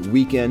good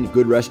weekend,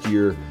 good rest of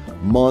your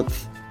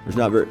month.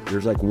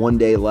 There's like 1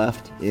 day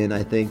left in,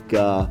 I think,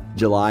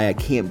 July. I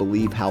can't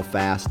believe how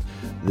fast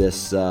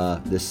this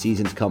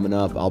season's coming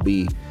up. I'll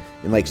be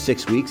in like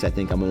 6 weeks. I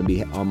think I'm going to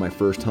be on my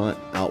first hunt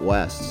out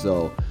west.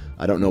 So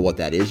I don't know what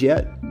that is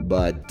yet,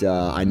 but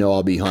I know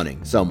I'll be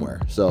hunting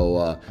somewhere.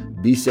 So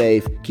be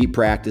safe, keep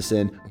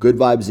practicing, good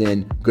vibes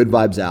in, good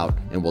vibes out,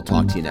 and we'll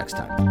talk to you next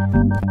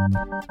time.